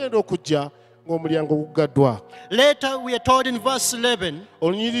zaagenda okujja ng'omulyango guggaddwa. Later we are told in verse 11,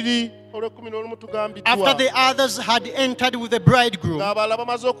 Olunyiriri olw'e11 after tugambiddwa the others had entered with the bridegroom, ng'abalala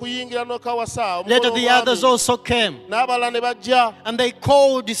bamaze okuyingira n'okawasa, later omugole the others omwami, also came, n'abalala ne bajja and they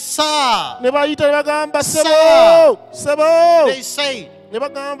called, Sir. ne bayita ne bagamba Sir. sebo sebo, They said, ne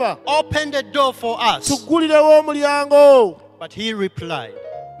bagamba open the door for us. tuggulirewo omulyango. But he replied,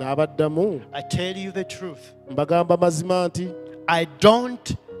 N'abaddamu, I tell you the truth, mbagamba mazima nti I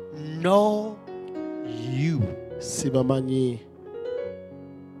don't know you. sibamanyi.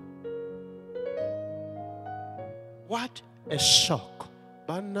 What a shock.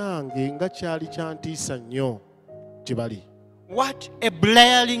 Bannange nga kyali kyantiisa nnyo gye bali. What a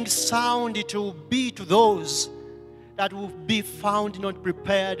blaring sound it will be to those that will be found not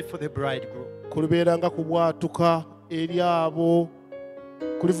prepared for the bridegroom. Kulibeera nga kubwatuka eri abo,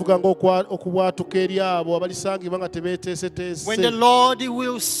 kulivuga ng'okubwatuka eri abo abalisangibwa nga When the tebeeteeseteese. Lord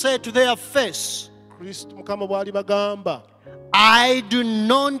will say to their face, Kristo Mukama bw'ali bagamba I do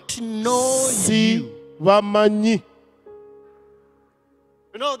not know si you. bamanyi.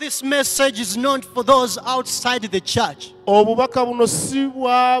 You know, this message is not for those outside the church. Obubaka buno si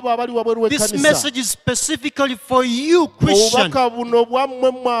bw'abo abali wabweru This w'ekkanisa. message is specifically for you, Christian, Obubaka buno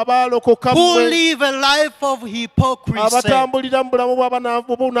bwammwe mmwe abaalokoka who mmwe live a life of hypocrisy, abatambulira mu bulamu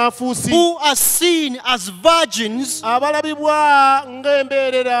bw'obunaafuusi, who are seen as virgins, abalabibwa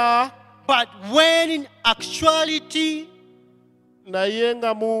ng'embeerera but when in actuality naye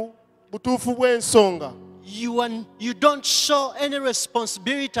nga mu butuufu bw'ensonga you don't show any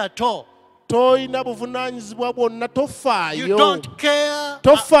responsibility at all. toyina buvunaanyizibwa bwonna You tofaayo don't care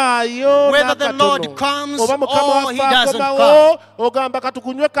tofaayo whether the Lord n'akatono. comes Oba Mukama or he waffe doesn't akomawo ogamba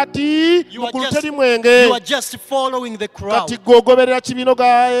katukunywe kati You are mukulute just- limwenge you are just following the crowd. kati gwogoberera kibino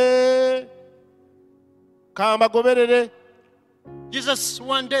gaye kambagoberere. Jesus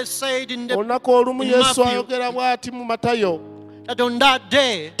one day said in olunaku olumu in Yesu Matthew ayogera bw'ati mu Matayo that on that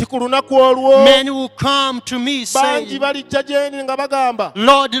day, ti ku lunaku olwo many will come to me bangi saying, balijja gye ndi nga bagamba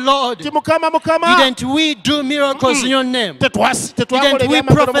Lord, Lord, ti Mukama Mukama didn't we do miracles in your name? tetwakola Didn't we ebyamagero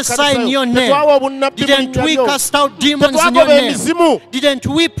mu prophesy in your kanisa name? tetwawa obunnabbi mu Didn't linnya we lyo cast out demons in your tetwagoba name? emizimu Didn't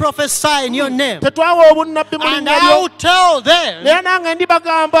we prophesy in your name? tetwawa obunnabbi mu And linnya I'll lyo tell them, naye nange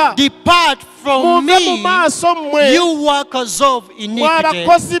ndibagamba depart from muve mu me, maaso mmwe you workers of mwe iniquity,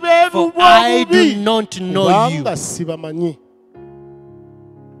 abakozi for I do b'obubi not know you. kubanga sibamanyi.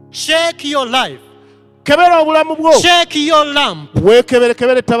 Check your life. Kebera obulamu bwo Check your lamp.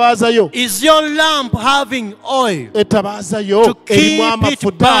 weekeberekebere ettabaaza yo Is your lamp having oil ettabaaza yo to keep erimu it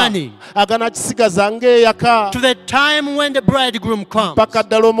amafuta burning aganakisigaza ng'eyaka to the time when the bridegroom comes? paka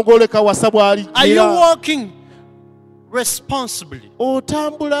ddala omugole kawasa Are you bw'alijjira? walking responsibly?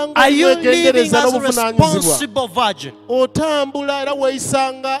 Otambula nga Are you living weegendereza as a n'obuvunaanyizibwa? responsible virgin? Otambula era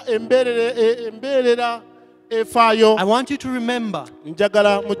weeyisanga embeerera efaayo. I want you to remember,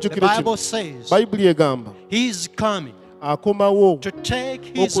 Njagala the mujjukire Bible kino. says Bayibuli egamba he is coming akomawo to take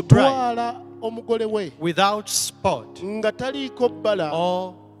his bride okutwala omugole we without spot nga taliiko bbala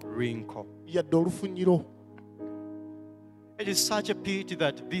or wrinkle. yadde olufunyiro. It is such a pity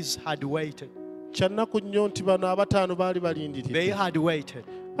that these had waited. Kyannaku nnyo nti bano abataano baali They balindiridde, had waited.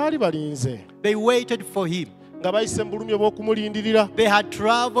 baali balinze They waited for him. nga bayise mu bulumi obw'okumulindirira, They had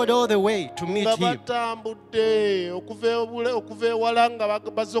traveled all the way to meet nga him, batambudde okuva ewala nga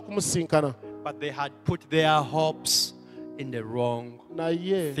bazze okumusinkana, but they had put their hopes in the wrong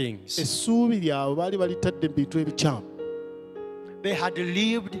naye things. essuubi lyabwe baali balitadde mu bintu ebikyamu, They had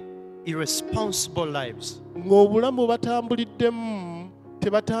lived irresponsible lives. ng'obulamu bwe batambuliddemu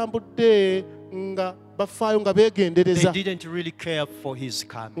tebatambudde nga bafaayo nga They beegendereza, didn't really care for his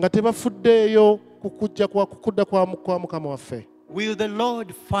coming. nga tebafuddeeyo ku kudda kwa Mukama waffe. Will the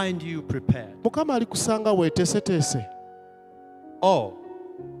Lord find you prepared? Mukama alikusanga weeteeseteese, Or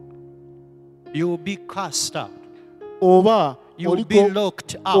you will be cast out. oba You will be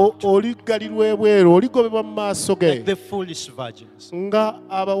locked out oliggalirwa ebweru, oligobebwa mu maaso like ge the foolish virgins. nga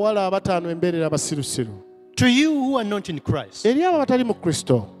abawala abataano embeerera abasirusiru. To you who are not in Christ, Eri abo abatali mu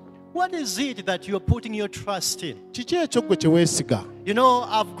Kristo, what is it that you are putting your trust in? kiki ekyo ggwe kye weesiga? You know,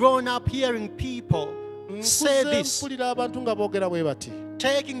 I've grown up hearing people say Nkuze this, mpulira abantu nga boogera bwe bati,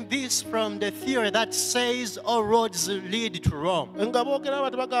 taking this from the theory that says all roads lead to Rome. nga boogera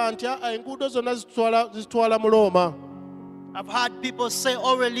bati bagamba nti enguudo zonna zitwala mu Looma, I've heard people say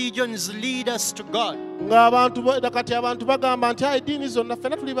all religions lead us to God. kati abantu bagamba nti eddiini zonna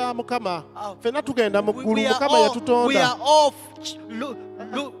ffenna tuli ba Mukama, ffenna tugenda mu ggulu, We are Mukama all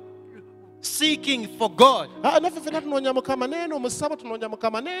yatutonda. seeking for God. Naffe ffenna tunoonya Mukama, neeno mu ssabo tunoonya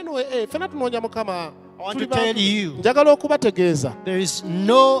Mukama, neeno ffenna tunoonya Mukama. I want to tell you, Njagala okubategeeza, there is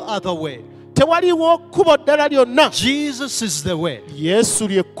no other way. tewaliwo kkubo ddala lyonna. Jesus is the way. Yesu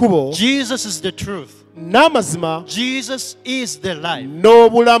lye kkubo Jesus is the truth. n'amazima Jesus is the life.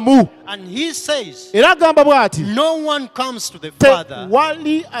 n'obulamu. And he says, Era agamba bw'ati, no one comes to the Father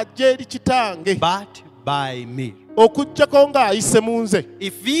tewali ajja eri Kitange but by me. okuggyako ng'ayise mu nze.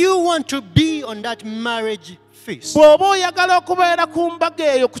 If you want to be on that marriage feast, Bw'oba oyagala okubeera ku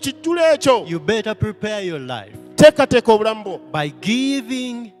mbaga eyo ku kijjulo ekyo, you better prepare your life teekateeka obulamu bwo by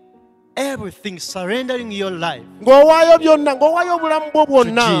giving everything, surrendering your life ng'owaayo byonna, ng'owaayo obulamu bwo to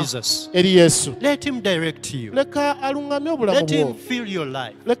bwonna Jesus. eri Yesu. Let him direct you. Leka aluŋŋamye obulamu Let him bwo, fill your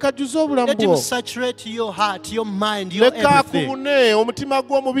life. leka ajjuze obulamu Let him bwo, saturate your heart, your mind, your leka everything. akubune omutima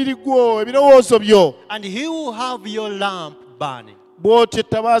gwo, omubiri gwo, ebirowoozo byo. And he will have your lamp burning. Bw'otyo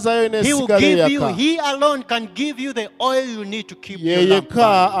ettabaaza yo He will n'esigala give you, eyaka. he alone can give you the oil you need to keep your Ye lamp burning.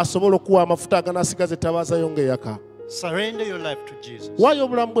 yekka asobola okuwa amafuta aganaasigaza ettabaaza yo ng'eyaka. Surrender your life to Jesus. Waayo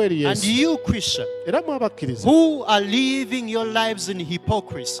obulamu bwo eri And Yesu. you, Christian, Era mu abakkiriza, who are living your lives in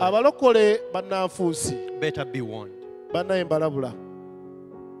hypocrisy, abalokole bannanfuusi, better be warned. bannaye mbalabula,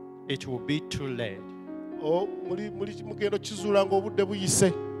 It will be too late mugendo kizuula ng'obudde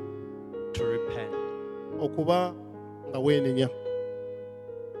buyise to repent. okuba nga weenenya.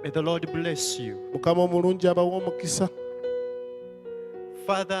 May the Lord bless you. Mukama omulungi abawa omukisa.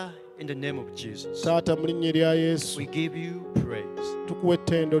 Father, in the name of Jesus, Taata, mu linnya erya Yesu, we give you praise. tukuwa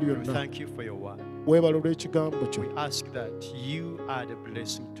ettendo We lyonna. thank you for your word. Weebala olw'ekigambo kyo. We ask that you add a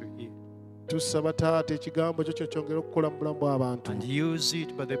blessing to it. tusaba taata ekigambo kyo kyongera okukola mu bulamu bw'abantu and use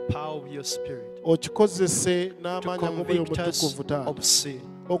it by the power of your Spirit okikozese to n'amaanyi ag'omwoyo convict us omutukuvu taata of sin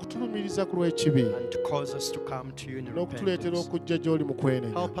okutulumiriza ku lw'ekibi and to cause us to come to you in n'okutuleetera repentance. okujja gy'oli mu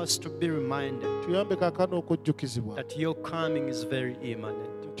kwenenya Help us to be reminded tuyambe kaakano okujjukizibwa that your coming is very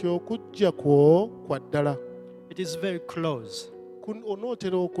imminent. nti okujja kwo kwa ddala It is very close.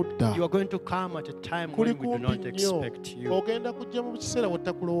 onootera okudda You are going to come at a time kuli when we do kumpi not nnyo expect you. ogenda kujja mu kiseera we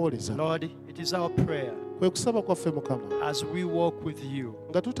tutakulowooleza Lord, it is our prayer kwe kusaba kwaffe mukama as we walk with you.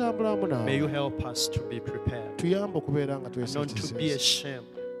 nga tutambulamu May you naawe help us to be prepared, tuyambe okubeera nga and not to be twesatiseeza ashamed,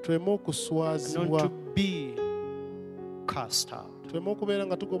 tuleme and not okuswazibwa to be cast out. tuleme okubeera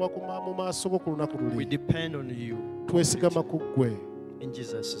nga tugoba mu maaso go ku lunaku We luli depend on you. twesigama ku ggwe In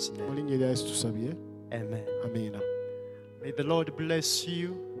Jesus' mu name, linnya erya yesu tusabye amen. amiina May the Lord bless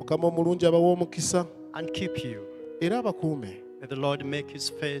you mukama omulungi abawa omukisa and keep you. era abakuume May the Lord make his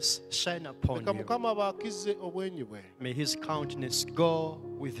face shine upon leka you. mukama abaakize obwenyi bwe May his countenance go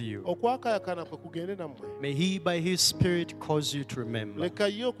with you. okwakayakana kwe kugende nammwe May he by his spirit cause you to remember leka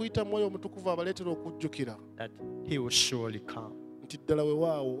ye okuyita mwoyo omutukuvu abaleetera okujjukira that he will surely come. nti ddala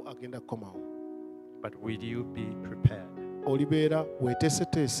weewaawo agenda kukomawo But will you be prepared olibeera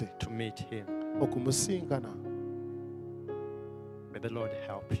weeteeseteese to meet him? okumusinkana May the Lord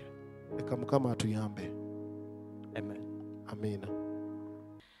help you. leka mukama atuyambe Amen. amiina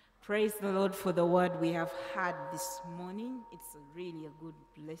Praise the Lord for the word we have had this morning. It's really a good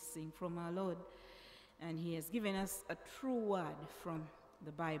blessing from our Lord. And he has given us a true word from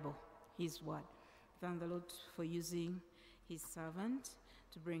the Bible, his word. Thank the Lord for using his servant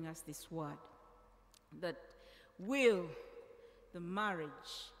to bring us this word. That will the marriage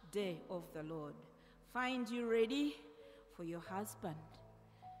day of the Lord find you ready for your husband?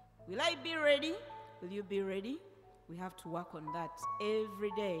 Will I be ready? Will you be ready? We have to work on that every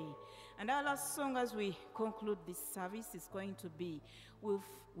day. And our last song as we conclude this service is going to be,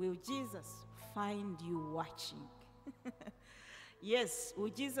 Will Jesus find you watching? Yes, will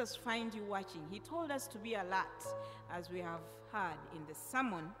Jesus find you watching? He told us to be alert, as we have heard in the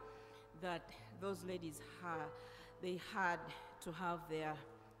sermon, that those ladies had to have their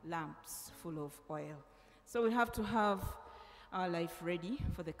lamps full of oil. So we have to have our life ready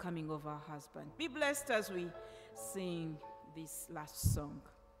for the coming of our husband. Be blessed as we sing this last song.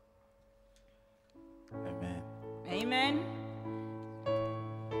 Amen. Amen.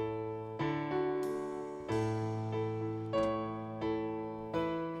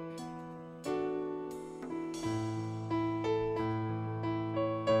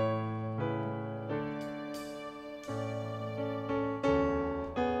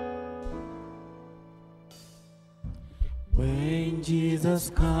 When Jesus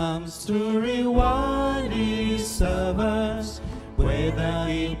comes to reward his servants, whether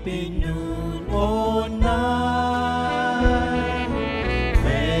it be noon or night,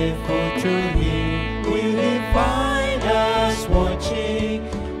 faithful to him will he find us watching,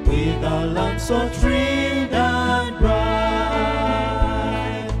 with our lamps so trimmed and bright.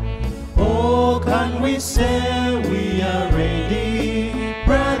 Oh, can we say we are ready,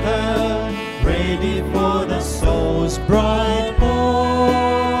 brother, ready for the soul's bright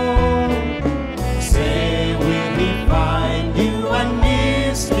morn? Say, will he find you and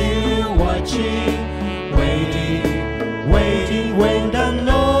me still watching, waiting when the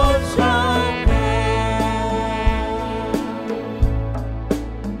Lord shall come?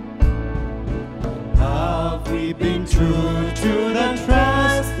 Have we been true to the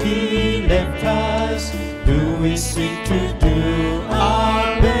trust he left us? Do we seek to do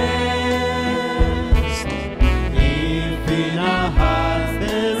our best? If in our hearts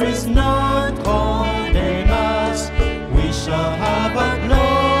there is none condemn us, we shall have a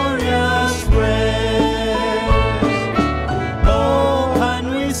glorious rest. Oh, can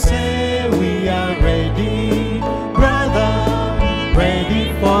we say we are ready, brother,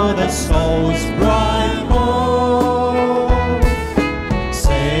 ready for the soul's bright morn?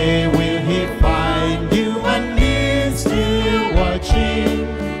 Say, will he find you and me still watching,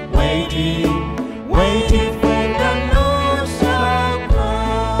 waiting for the Lord shall come?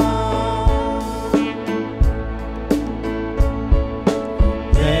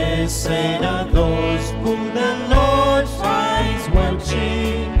 Blessed are those whom the Lord finds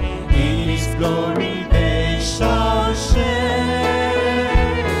watching, in his glory they shall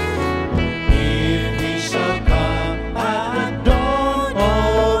share. If he shall come at dawn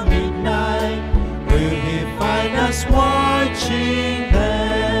or midnight, will he find us watching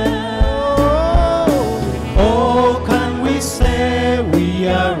there? Oh, can we say we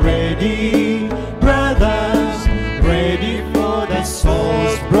are ready, brothers, ready for the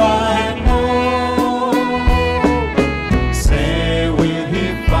soul's bright morn?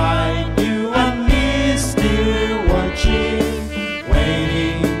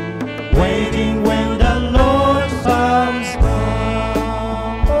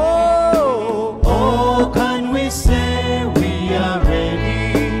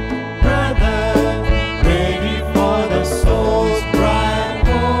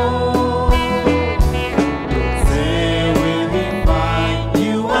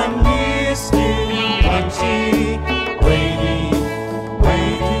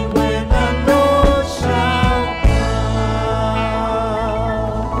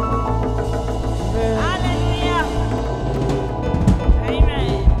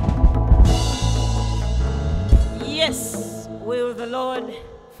 Lord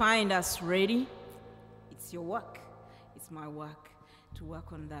find us ready, it's your work, it's my work to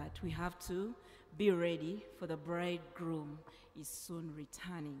work on that. We have to be ready, for the bridegroom is soon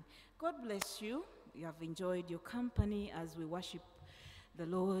returning. God bless you. You have enjoyed your company as we worship the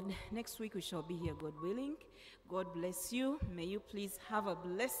Lord. Next week we shall be here, God willing. God bless you. May you please have a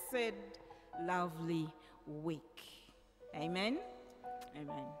blessed, lovely week. Amen.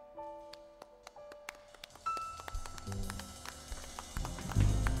 Amen.